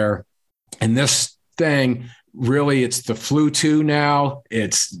out there. And this thing, really, it's the flu too now.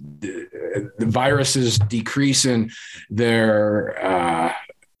 It's the viruses decreasing their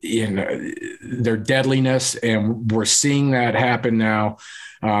deadliness. And we're seeing that happen now.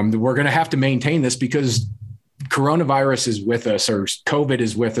 We're going to have to maintain this because coronavirus is with us, or COVID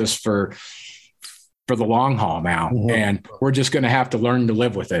is with us for the long haul now. And we're just going to have to learn to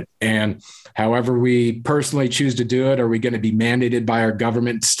live with it. And however we personally choose to do it, are we going to be mandated by our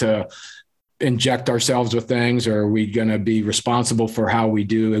governments to inject ourselves with things, or are we going to be responsible for how we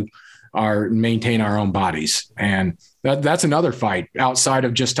do maintain our own bodies? And that's another fight outside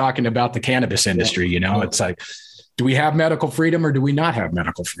of just talking about the cannabis industry. It's like, do we have medical freedom or do we not have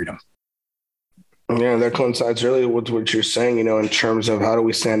medical freedom? Yeah, that coincides really with what you're saying, in terms of how do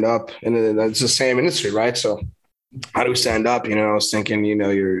we stand up? And it's the same industry, right? So how do we stand up? I was thinking,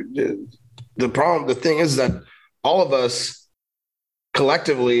 the thing is that all of us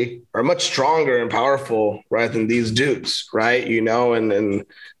collectively are much stronger and powerful, right, than these dudes, right? And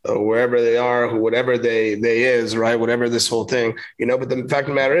wherever they are, whatever they is, right, whatever this whole thing, but the fact of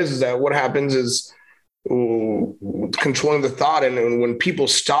the matter is that what happens is controlling the thought. And when people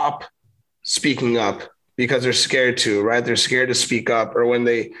stop speaking up because they're scared to, right? They're scared to speak up, or when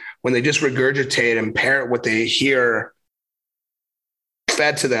they just regurgitate and parrot what they hear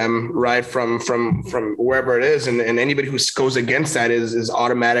fed to them, right, from wherever it is, and anybody who goes against that is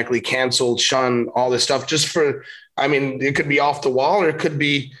automatically canceled, shunned, all this stuff. Just for, it could be off the wall, or it could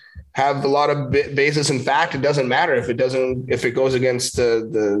be have a lot of basis in fact. It doesn't matter if it goes against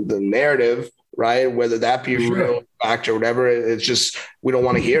the narrative, right? Whether that be real fact or whatever, it's just, we don't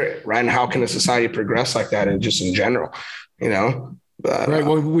want to hear it, right? And how can a society progress like that? And just in general, But, right.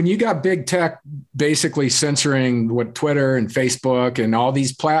 Well, when you got big tech basically censoring what Twitter and Facebook and all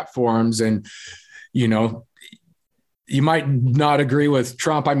these platforms, and, you might not agree with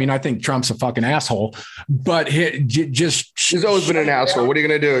Trump. I think Trump's a fucking asshole, but he's always been an asshole. What are you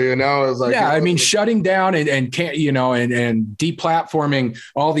going to do? It's like, shutting down and can't, and deplatforming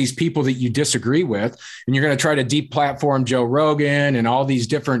all these people that you disagree with. And you're going to try to deplatform Joe Rogan and all these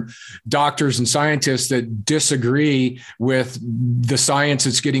different doctors and scientists that disagree with the science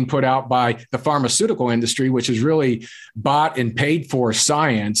that's getting put out by the pharmaceutical industry, which is really bought and paid for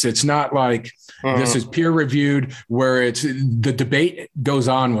science. It's not like this is peer reviewed where it's the debate goes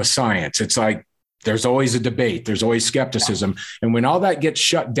on with science. It's like, there's always a debate. There's always skepticism. And when all that gets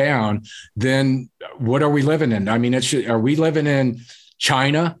shut down, then what are we living in? Are we living in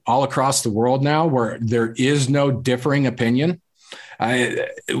China all across the world now where there is no differing opinion?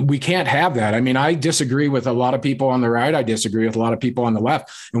 We can't have that. I disagree with a lot of people on the right. I disagree with a lot of people on the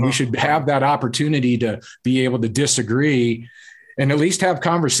left, and we should have that opportunity to be able to disagree and at least have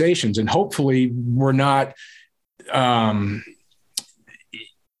conversations. And hopefully we're not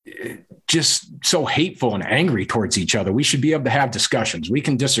just so hateful and angry towards each other. We should be able to have discussions. We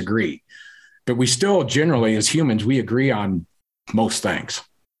can disagree, but we still generally, as humans, we agree on most things.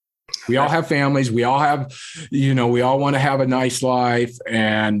 We all have families. We all have, we all want to have a nice life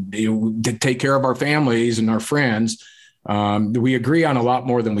and to take care of our families and our friends. We agree on a lot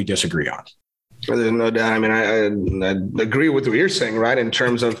more than we disagree on. There's no doubt. I agree with what you're saying, right? In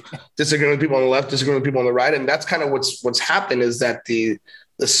terms of disagreeing with people on the left, disagreeing with people on the right. And that's kind of what's happened, is that the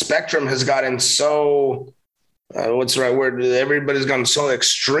spectrum has gotten so, what's the right word? Everybody's gotten so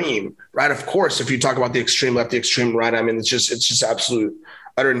extreme, right? Of course, if you talk about the extreme left, the extreme right, it's just absolute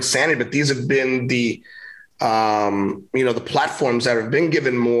utter insanity. But these have been the platforms that have been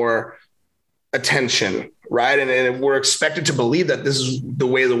given more attention, right? And we're expected to believe that this is the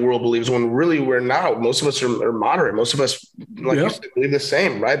way the world believes, when really we're not. Most of us are moderate. Most of us, like you said, believe the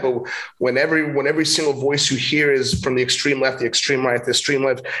same, right? But when every single voice you hear is from the extreme left, the extreme right, the extreme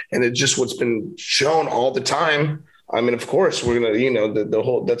left, and it's just what's been shown all the time. I mean, of course, we're going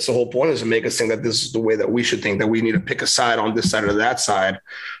to, that's the whole point, is to make us think that this is the way that we should think, that we need to pick a side on this side or that side,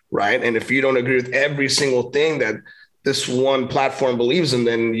 right? And if you don't agree with every single thing that this one platform believes in,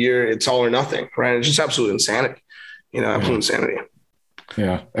 then it's all or nothing, right? It's just absolute insanity, absolute insanity.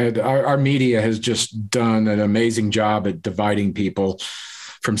 Yeah. And our media has just done an amazing job at dividing people,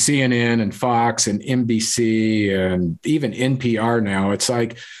 from CNN and Fox and NBC and even NPR now. It's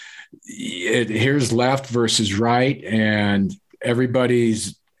like, here's left versus right, and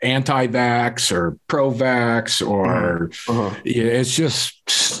everybody's anti-vax or pro-vax, or it's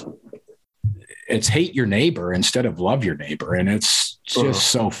just, it's hate your neighbor instead of love your neighbor. And it's just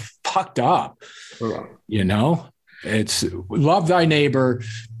so fucked up, it's love thy neighbor.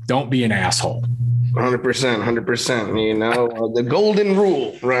 Don't be an asshole. 100%, the golden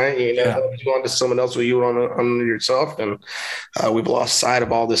rule, right? If you want to someone else, what you want on yourself. And we've lost sight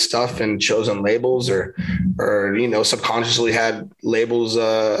of all this stuff and chosen labels or subconsciously had labels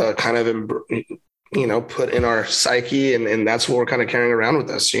kind of, put in our psyche. And that's what we're kind of carrying around with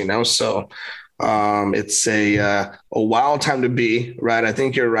us, So it's a wild time to be, right? I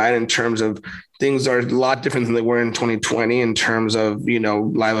think you're right in terms of things are a lot different than they were in 2020 in terms of,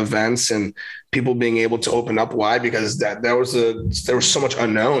 live events and people being able to open up. Why? Because there was so much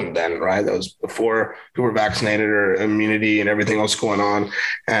unknown then, right? That was before people were vaccinated or immunity and everything else going on.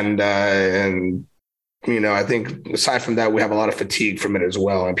 And I think aside from that, we have a lot of fatigue from it as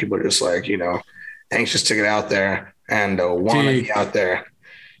well. And people are just like, anxious to get out there and want to be out there.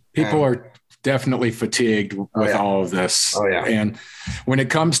 People are definitely fatigued with all of this. Oh, yeah. And when it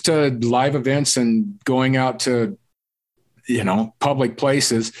comes to live events and going out to, public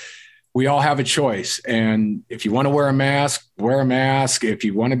places, we all have a choice. And if you want to wear a mask, wear a mask. If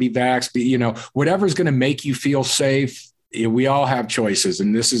you want to be vaxxed, whatever's going to make you feel safe, we all have choices.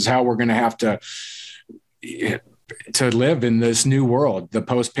 And this is how we're going to have to live in this new world, the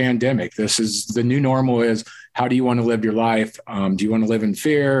post-pandemic. This is the new normal. Is how do you want to live your life? Do you want to live in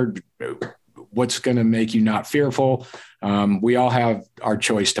fear? What's going to make you not fearful? We all have our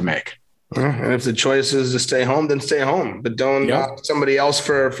choice to make. And if the choice is to stay home, then stay home, but don't knock somebody else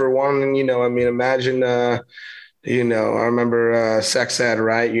for one. And, imagine, I remember sex ed,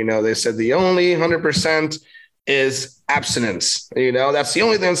 right? They said the only 100% is abstinence. That's the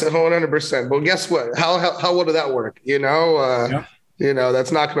only thing that's 100%. But guess what? How well did that work? That's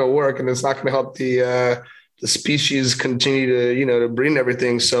not going to work, and it's not going to help the species continue to, to breed and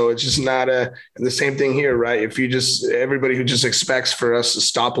everything. So it's just not and the same thing here, right? If you everybody who just expects for us to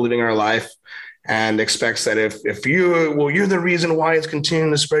stop living our life and expects that if you're the reason why it's continuing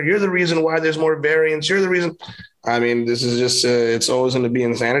to spread, you're the reason why there's more variants, you're the reason. I mean, this is just, it's always going to be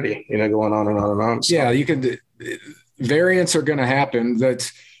insanity, going on and on and on. So. Yeah, variants are going to happen.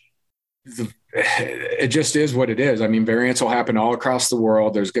 It just is what it is. I mean, variants will happen all across the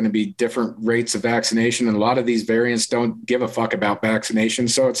world. There's going to be different rates of vaccination, and a lot of these variants don't give a fuck about vaccination.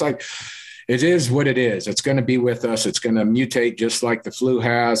 So it's like, it is what it is. It's going to be with us. It's going to mutate just like the flu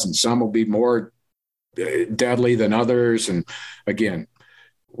has, and some will be more deadly than others. And again,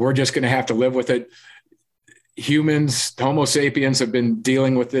 we're just going to have to live with it. Humans, Homo sapiens, have been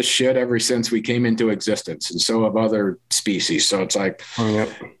dealing with this shit ever since we came into existence, and so have other species. So it's like,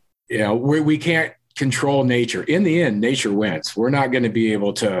 we can't control nature. In the end, nature wins. We're not going to be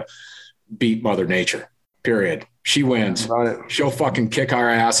able to beat Mother Nature, period. She wins. She'll fucking kick our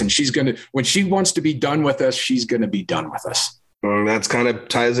ass. And when she wants to be done with us, she's going to be done with us. And that's kind of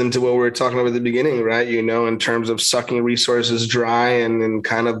ties into what we were talking about at the beginning, right? In terms of sucking resources dry and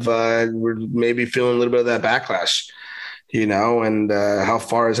kind of we're maybe feeling a little bit of that backlash, and how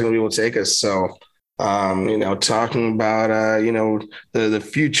far is it going to be able to take us? So, talking about, the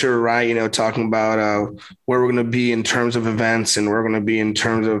future, right? Talking about where we're going to be in terms of events and where we're going to be in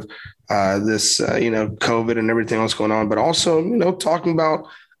terms of this, COVID and everything else going on, but also, talking about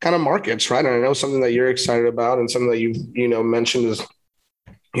kind of markets, right? And I know something that you're excited about and something that you've, mentioned is,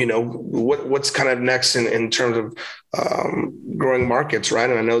 what's kind of next in terms of growing markets, right?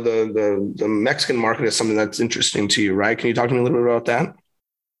 And I know the Mexican market is something that's interesting to you, right? Can you talk to me a little bit about that?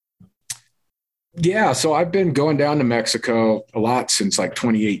 Yeah. So I've been going down to Mexico a lot since like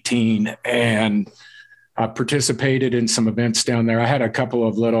 2018, and I participated in some events down there. I had a couple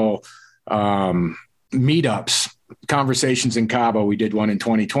of little meetups conversations in Cabo. We did one in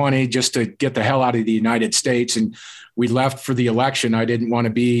 2020 just to get the hell out of the United States. And we left for the election. I didn't want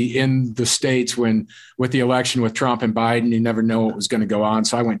to be in the States with the election with Trump and Biden. You never know what was going to go on.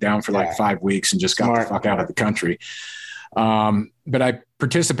 So I went down for like 5 weeks and just got the fuck out of the country. But I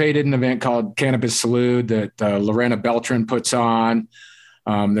participated in an event called Cannabis Salud that Lorena Beltran puts on.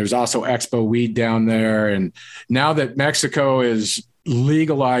 There's also Expo Weed down there. And now that Mexico is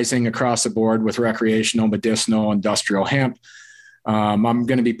legalizing across the board with recreational, medicinal, industrial hemp, I'm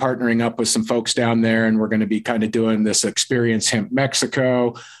going to be partnering up with some folks down there, and we're going to be kind of doing this Experience Hemp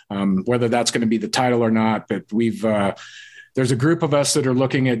Mexico, whether that's going to be the title or not. But there's a group of us that are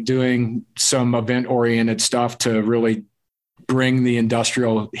looking at doing some event-oriented stuff to really bring the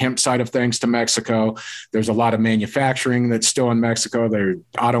industrial hemp side of things to Mexico. There's a lot of manufacturing that's still in Mexico. There's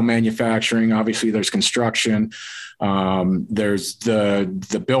auto manufacturing. Obviously, there's construction. There's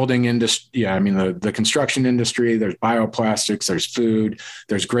the building industry. Yeah, I mean, the construction industry. There's bioplastics. There's food.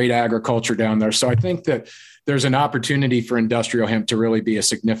 There's great agriculture down there. So I think that there's an opportunity for industrial hemp to really be a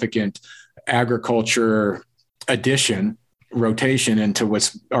significant agriculture rotation into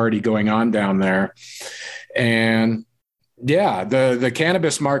what's already going on down there. And yeah, the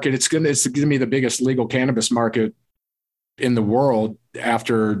cannabis market, it's going to be the biggest legal cannabis market in the world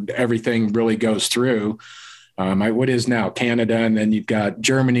after everything really goes through. What is now Canada, and then you've got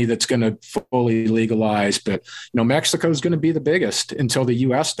Germany that's going to fully legalize. But, Mexico is going to be the biggest until the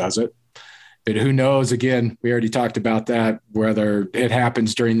U.S. does it. But who knows? Again, we already talked about that, whether it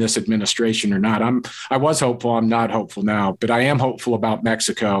happens during this administration or not. I was hopeful. I'm not hopeful now, but I am hopeful about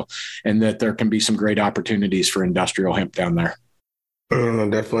Mexico and that there can be some great opportunities for industrial hemp down there.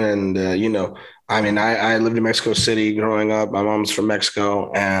 Definitely. And, I lived in Mexico City growing up. My mom's from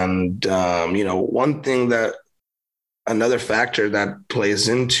Mexico. And, another factor that plays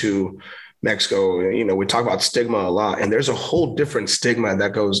into Mexico, we talk about stigma a lot, and there's a whole different stigma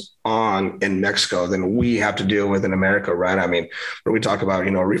that goes on in Mexico than we have to deal with in America, right? I mean, when we talk about,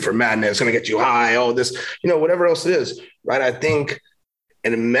 reefer madness, going to get you high, all this, whatever else it is, right? I think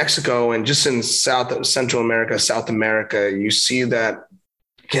in Mexico and just in Central America, South America, you see that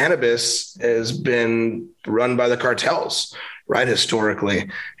cannabis has been run by the cartels, right?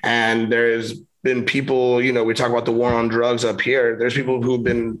 Historically. And there's been people, we talk about the war on drugs up here. There's people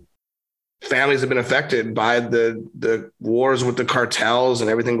families have been affected by the wars with the cartels and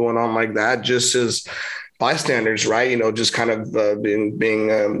everything going on like that, just as bystanders, right? Just kind of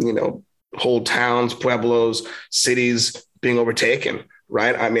being whole towns, pueblos, cities being overtaken,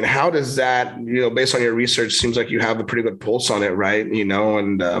 right? I mean, how does that, based on your research, seems like you have a pretty good pulse on it, right?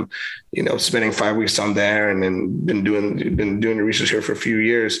 Spending 5 weeks on there and then been doing your research here for a few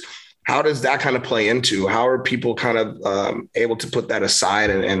years. How does that kind of play into, how are people kind of able to put that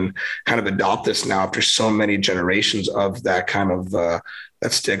aside and kind of adopt this now after so many generations of that kind of that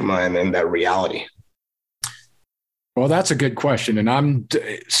stigma and that reality? Well, that's a good question. And I'm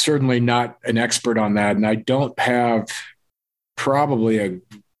certainly not an expert on that. And I don't have probably a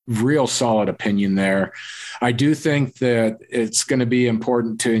real solid opinion there. I do think that it's going to be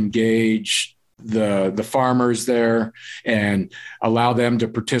important to engage the farmers there and allow them to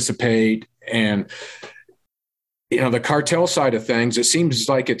participate. And, the cartel side of things, it seems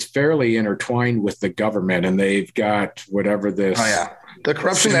like it's fairly intertwined with the government, and they've got whatever this the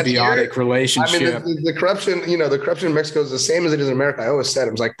corruption symbiotic relationship. I mean, the corruption, the corruption in Mexico is the same as it is in America. I always said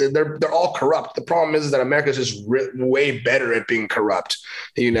it was like they're all corrupt. The problem is that America is just way better at being corrupt.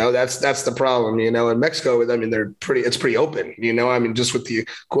 That's the problem. In Mexico, I mean, it's pretty open. Just with the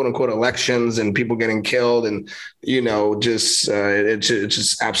quote unquote elections and people getting killed, and it's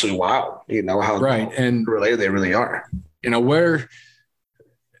just absolutely wild. How right and related they really are.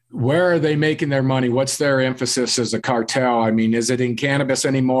 Where are they making their money? What's their emphasis as a cartel? I mean, is it in cannabis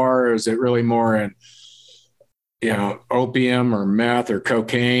anymore? Or is it really more in, opium or meth or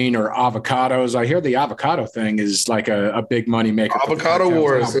cocaine or avocados? I hear the avocado thing is like a big money maker. Avocado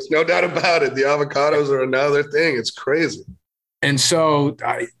wars. There's no doubt about it. The avocados are another thing. It's crazy. And so,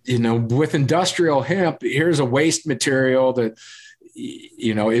 with industrial hemp, here's a waste material that,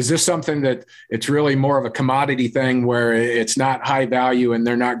 is this something that it's really more of a commodity thing where it's not high value and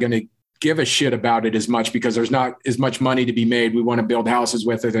they're not going to give a shit about it as much because there's not as much money to be made. We want to build houses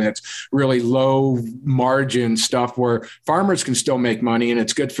with it. And it's really low margin stuff where farmers can still make money and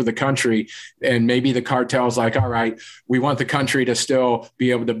it's good for the country. And maybe the cartel's like, all right, we want the country to still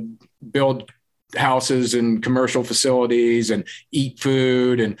be able to build houses and commercial facilities and eat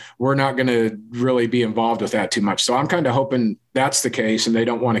food, and we're not going to really be involved with that too much. So I'm kind of hoping that's the case and they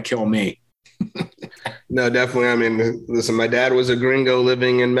don't want to kill me. No, definitely. I mean, listen, my dad was a gringo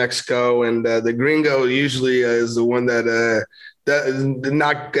living in Mexico, and the gringo usually is the one that did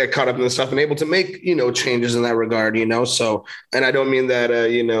not get caught up in the stuff and able to make, changes in that regard, So, and I don't mean that,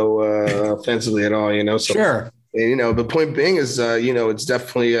 offensively at all, So, Sure. The point being is, it's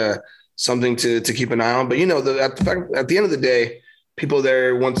definitely something to keep an eye on. But, at the end of the day, people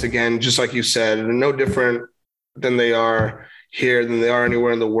there, once again, just like you said, are no different than they are here than they are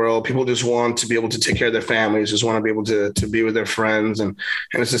anywhere in the world. People just want to be able to take care of their families, just want to be able to be with their friends. And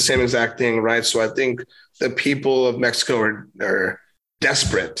it's the same exact thing, right? So I think the people of Mexico are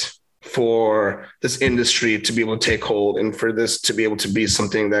desperate for this industry to be able to take hold and for this to be able to be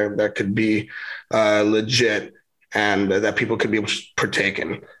something that could be legit and that people could be able to partake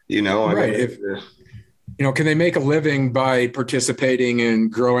in, Right. Can they make a living by participating in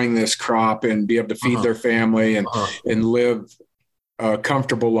growing this crop and be able to feed their family and live a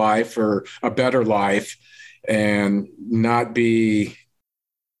comfortable life or a better life and not be,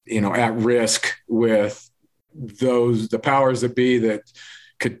 at risk with the powers that be that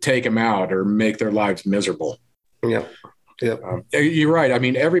could take them out or make their lives miserable. Yeah. Yeah. You're right. I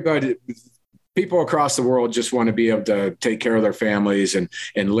mean, people across the world just want to be able to take care of their families and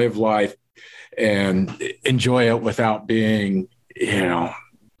live life and enjoy it without being,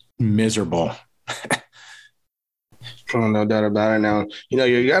 miserable. Oh, no doubt about it. Now,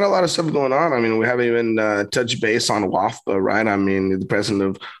 you got a lot of stuff going on. I mean, we haven't even touched base on WAFBA, right? I mean, the president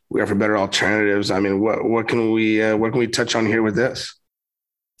of We Are for Better Alternatives. I mean, what can we touch on here with this?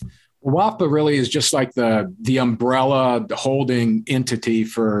 WAFBA really is just like the umbrella, the holding entity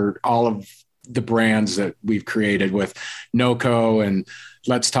for all of the brands that we've created with NOCO and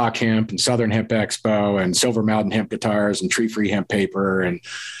Let's Talk Hemp and Southern Hemp Expo and Silver Mountain Hemp Guitars and Tree Free Hemp Paper. And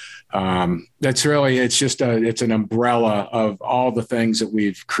it's an umbrella of all the things that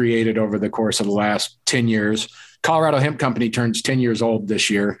we've created over the course of the last 10 years. Colorado Hemp Company turns 10 years old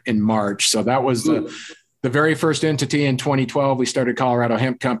this year in March. So that was the very first entity in 2012. We started Colorado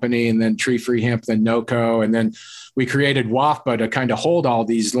Hemp Company and then Tree Free Hemp, then NOCO. And then we created WAFBA to kind of hold all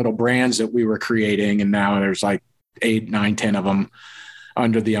these little brands that we were creating. And now there's like 8, 9, 10 of them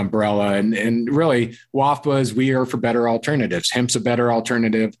under the umbrella. And really, WAFBA is We Are for Better Alternatives. Hemp's a better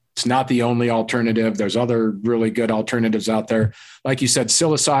alternative. It's not the only alternative. There's other really good alternatives out there. Like you said,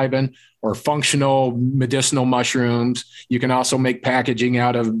 psilocybin or functional medicinal mushrooms. You can also make packaging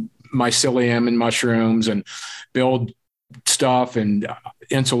out of mycelium and mushrooms and build stuff and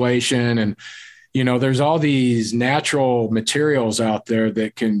insulation. And, there's all these natural materials out there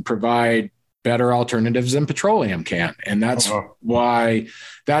that can provide better alternatives than petroleum can. And that's why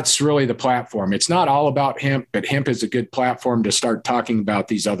that's really the platform. It's not all about hemp, but hemp is a good platform to start talking about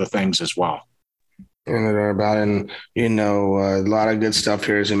these other things as well. And a lot of good stuff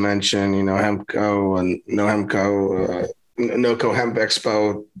here, as you mentioned, Hempco and NOCO Hemp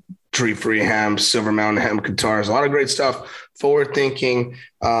Expo, Tree Free Hemp, Silver Mountain Hemp Guitars, a lot of great stuff, forward thinking.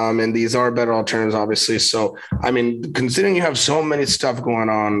 And these are better alternatives, obviously. So, I mean, considering you have so many stuff going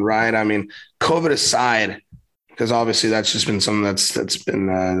on, right? I mean, COVID aside, because obviously that's just been something that's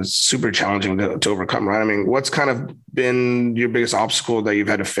been super challenging to overcome, right? I mean, what's kind of been your biggest obstacle that you've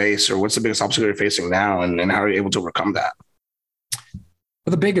had to face, or what's the biggest obstacle you're facing now, and how are you able to overcome that?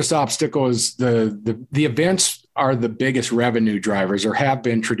 Well, the biggest obstacle is the events are the biggest revenue drivers, or have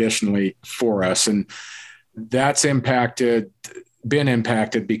been traditionally for us. And that's been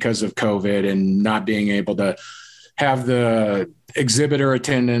impacted because of COVID and not being able to have the exhibitor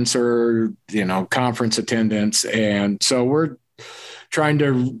attendance or, conference attendance. And so we're trying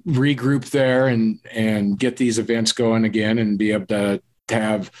to regroup there and get these events going again and be able to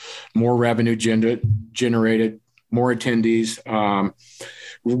have more revenue generated, more attendees.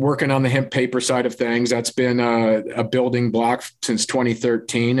 We're working on the hemp paper side of things. That's been a building block since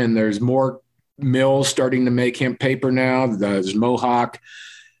 2013. And there's more mills starting to make hemp paper now. There's Mohawk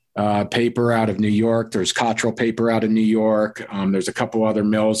paper out of New York. There's Cottrell paper out of New York. There's a couple other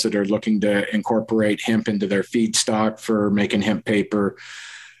mills that are looking to incorporate hemp into their feedstock for making hemp paper.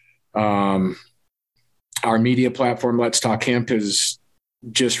 Our media platform, Let's Talk Hemp, has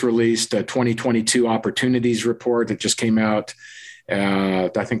just released a 2022 opportunities report that just came out, I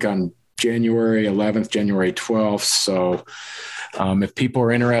think on January 11th, January 12th. So if people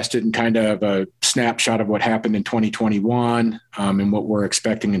are interested in kind of a snapshot of what happened in 2021 and what we're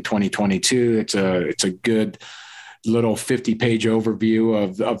expecting in 2022, it's a good little 50-page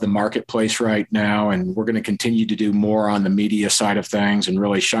overview of the marketplace right now. And we're going to continue to do more on the media side of things and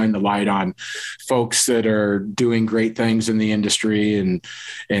really shine the light on folks that are doing great things in the industry and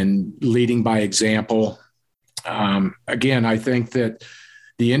leading by example. Again, I think that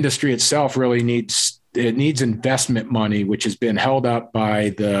the industry itself really needs it needs investment money, which has been held up by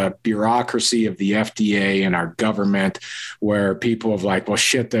the bureaucracy of the FDA and our government, where people have like, well,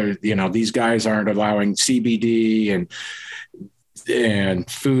 shit, these guys aren't allowing CBD and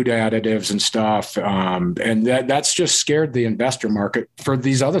food additives and stuff. And that's just scared the investor market for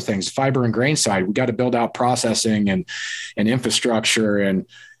these other things, fiber and grain side. We got to build out processing and infrastructure.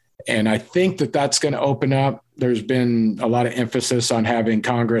 And I think that's going to open up. There's been a lot of emphasis on having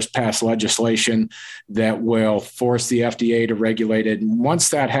Congress pass legislation that will force the FDA to regulate it. And once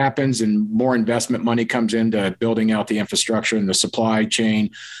that happens and more investment money comes into building out the infrastructure and the supply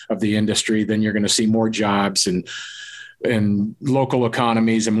chain of the industry, then you're going to see more jobs and local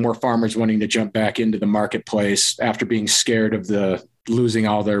economies and more farmers wanting to jump back into the marketplace after being scared of losing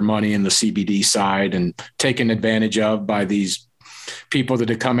all their money in the CBD side and taken advantage of by these people that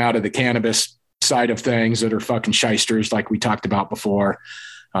have come out of the cannabis side of things that are fucking shysters like we talked about before.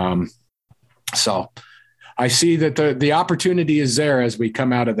 So I see that the opportunity is there as we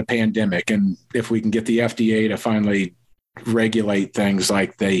come out of the pandemic. And if we can get the FDA to finally regulate things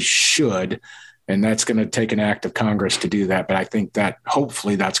like they should, and that's going to take an act of Congress to do that. But I think that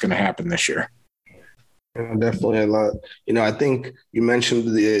hopefully that's going to happen this year. Yeah, definitely a lot. I think you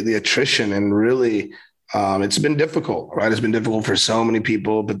mentioned the attrition, and really it's been difficult, right? It's been difficult for so many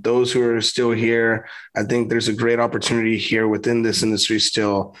people, but those who are still here, I think there's a great opportunity here within this industry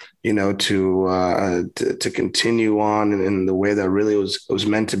still, to continue on in the way that really was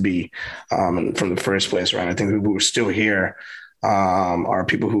meant to be and from the first place, right? I think people who are still here are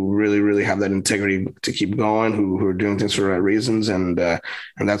people who really, really have that integrity to keep going, who are doing things for the right reasons. And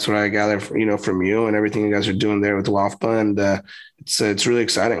that's what I gather, from you and everything you guys are doing there with WAFBA. And it's really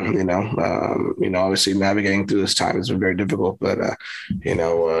exciting, obviously navigating through this time has been very difficult, but,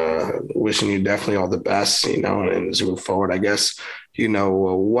 wishing you definitely all the best, and as we move forward, I guess,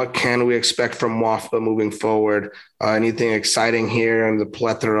 what can we expect from WAFBA moving forward? Anything exciting here and the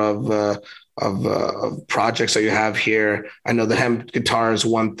plethora of projects that you have here? I know the hemp guitar is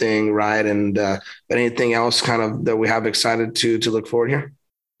one thing, right? And but anything else kind of that we have excited to look forward here?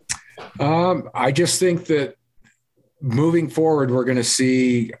 I just think that moving forward, we're going to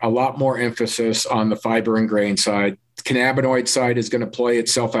see a lot more emphasis on the fiber and grain side. The cannabinoid side is going to play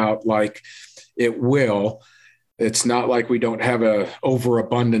itself out like it will. It's not like we don't have a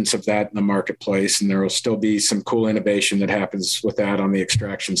overabundance of that in the marketplace, and there will still be some cool innovation that happens with that on the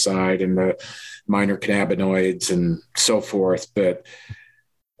extraction side and the minor cannabinoids and so forth. But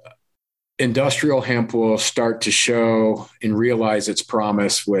industrial hemp will start to show and realize its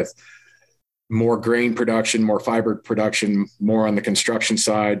promise with more grain production, more fiber production, more on the construction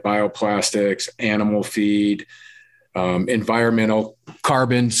side, bioplastics, animal feed, environmental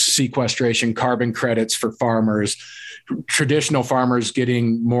carbon sequestration, carbon credits for farmers, traditional farmers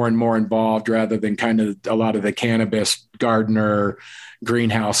getting more and more involved rather than kind of a lot of the cannabis gardener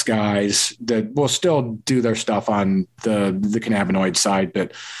greenhouse guys that will still do their stuff on the cannabinoid side.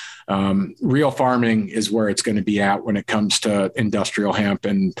 But real farming is where it's going to be at when it comes to industrial hemp.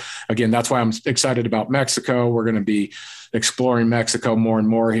 And again, that's why I'm excited about Mexico. We're going to be exploring Mexico more and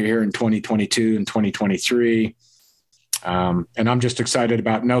more here in 2022 and 2023. And I'm just excited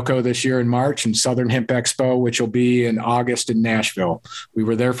about NOCO this year in March and Southern Hemp Expo, which will be in August in Nashville. We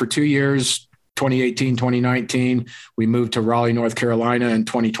were there for 2 years, 2018, 2019. We moved to Raleigh, North Carolina in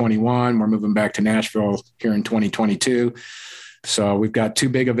 2021. We're moving back to Nashville here in 2022. So we've got 2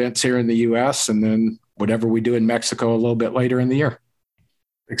 big events here in the U.S. and then whatever we do in Mexico a little bit later in the year.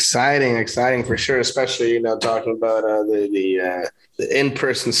 Exciting for sure, especially, talking about the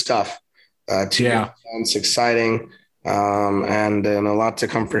in-person stuff. It's exciting. And a lot to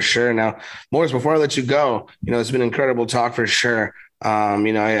come for sure. Now, Morris, before I let you go, it's been incredible talk for sure.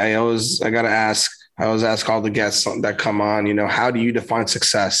 I always ask all the guests that come on, how do you define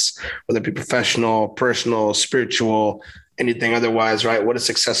success, whether it be professional, personal, spiritual, anything otherwise, right? What does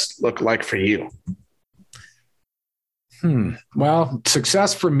success look like for you? Well,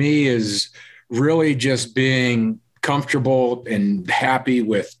 success for me is really just being comfortable and happy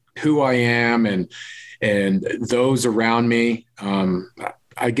with who I am and those around me.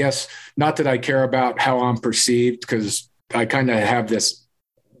 I guess not that I care about how I'm perceived, because I kind of have this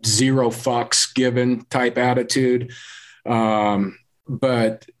zero fucks given type attitude.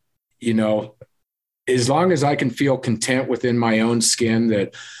 But, as long as I can feel content within my own skin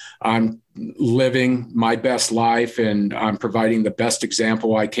that I'm living my best life and I'm providing the best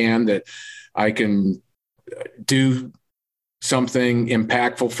example I can, that I can do something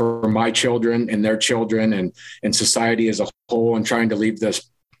impactful for my children and their children and society as a whole, and trying to leave this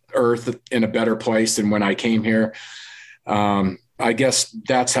earth in a better place than when I came here. I guess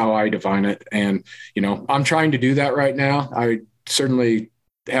that's how I define it. And, I'm trying to do that right now. I certainly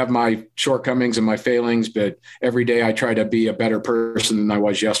have my shortcomings and my failings, but every day I try to be a better person than I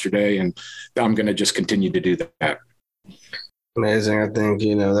was yesterday. And I'm going to just continue to do that. Amazing. I think,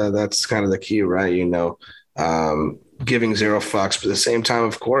 that's kind of the key, right? Giving zero fucks, but at the same time,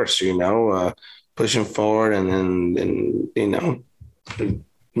 of course, pushing forward and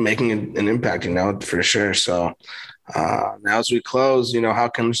making an impact, for sure. So now as we close, how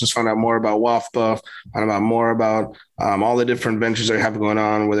can listeners find out more about WAFBA, find out more about all the different ventures that you have going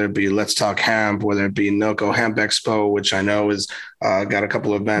on, whether it be Let's Talk Hemp, whether it be NOCO Hemp Expo, which I know is got a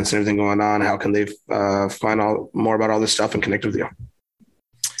couple of events and everything going on. How can they find out more about all this stuff and connect with you?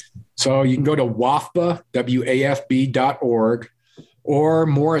 So you can go to WAFBA, WAFB.org, or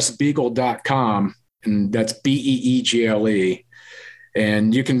morrisbeagle.com, and that's BEEGLE.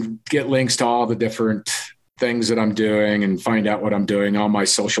 And you can get links to all the different things that I'm doing and find out what I'm doing. All my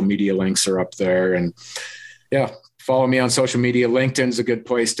social media links are up there. And follow me on social media. LinkedIn's a good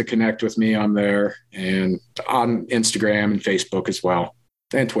place to connect with me on there, and on Instagram and Facebook as well,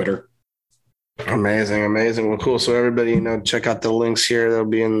 and Twitter. Amazing. Well, cool. So everybody, check out the links here. They'll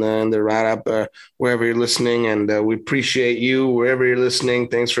be in the write-up wherever you're listening. And we appreciate you wherever you're listening.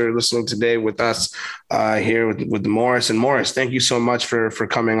 Thanks for listening today with us here with Morris. And Morris, thank you so much for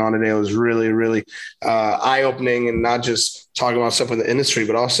coming on today. It was really, really eye-opening, and not just talking about stuff in the industry,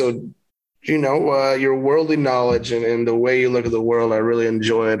 but also, your worldly knowledge and the way you look at the world. I really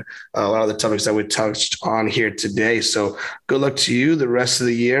enjoyed a lot of the topics that we touched on here today. So good luck to you the rest of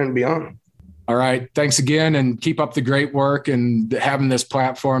the year and beyond. All right. Thanks again, and keep up the great work and having this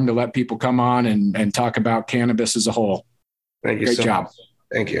platform to let people come on and talk about cannabis as a whole. Thank you. Great job. Much.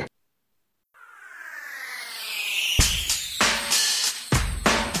 Thank you.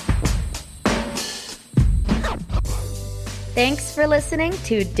 Thanks for listening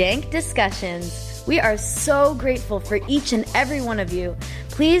to Dank Discussions. We are so grateful for each and every one of you.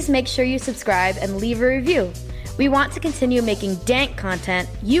 Please make sure you subscribe and leave a review. We want to continue making dank content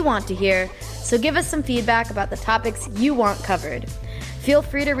you want to hear, so give us some feedback about the topics you want covered. Feel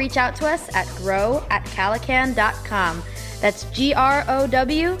free to reach out to us at grow@calacan.com. That's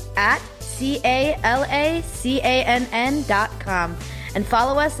GROW@CALACANN.com. And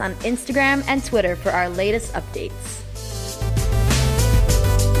follow us on Instagram and Twitter for our latest updates.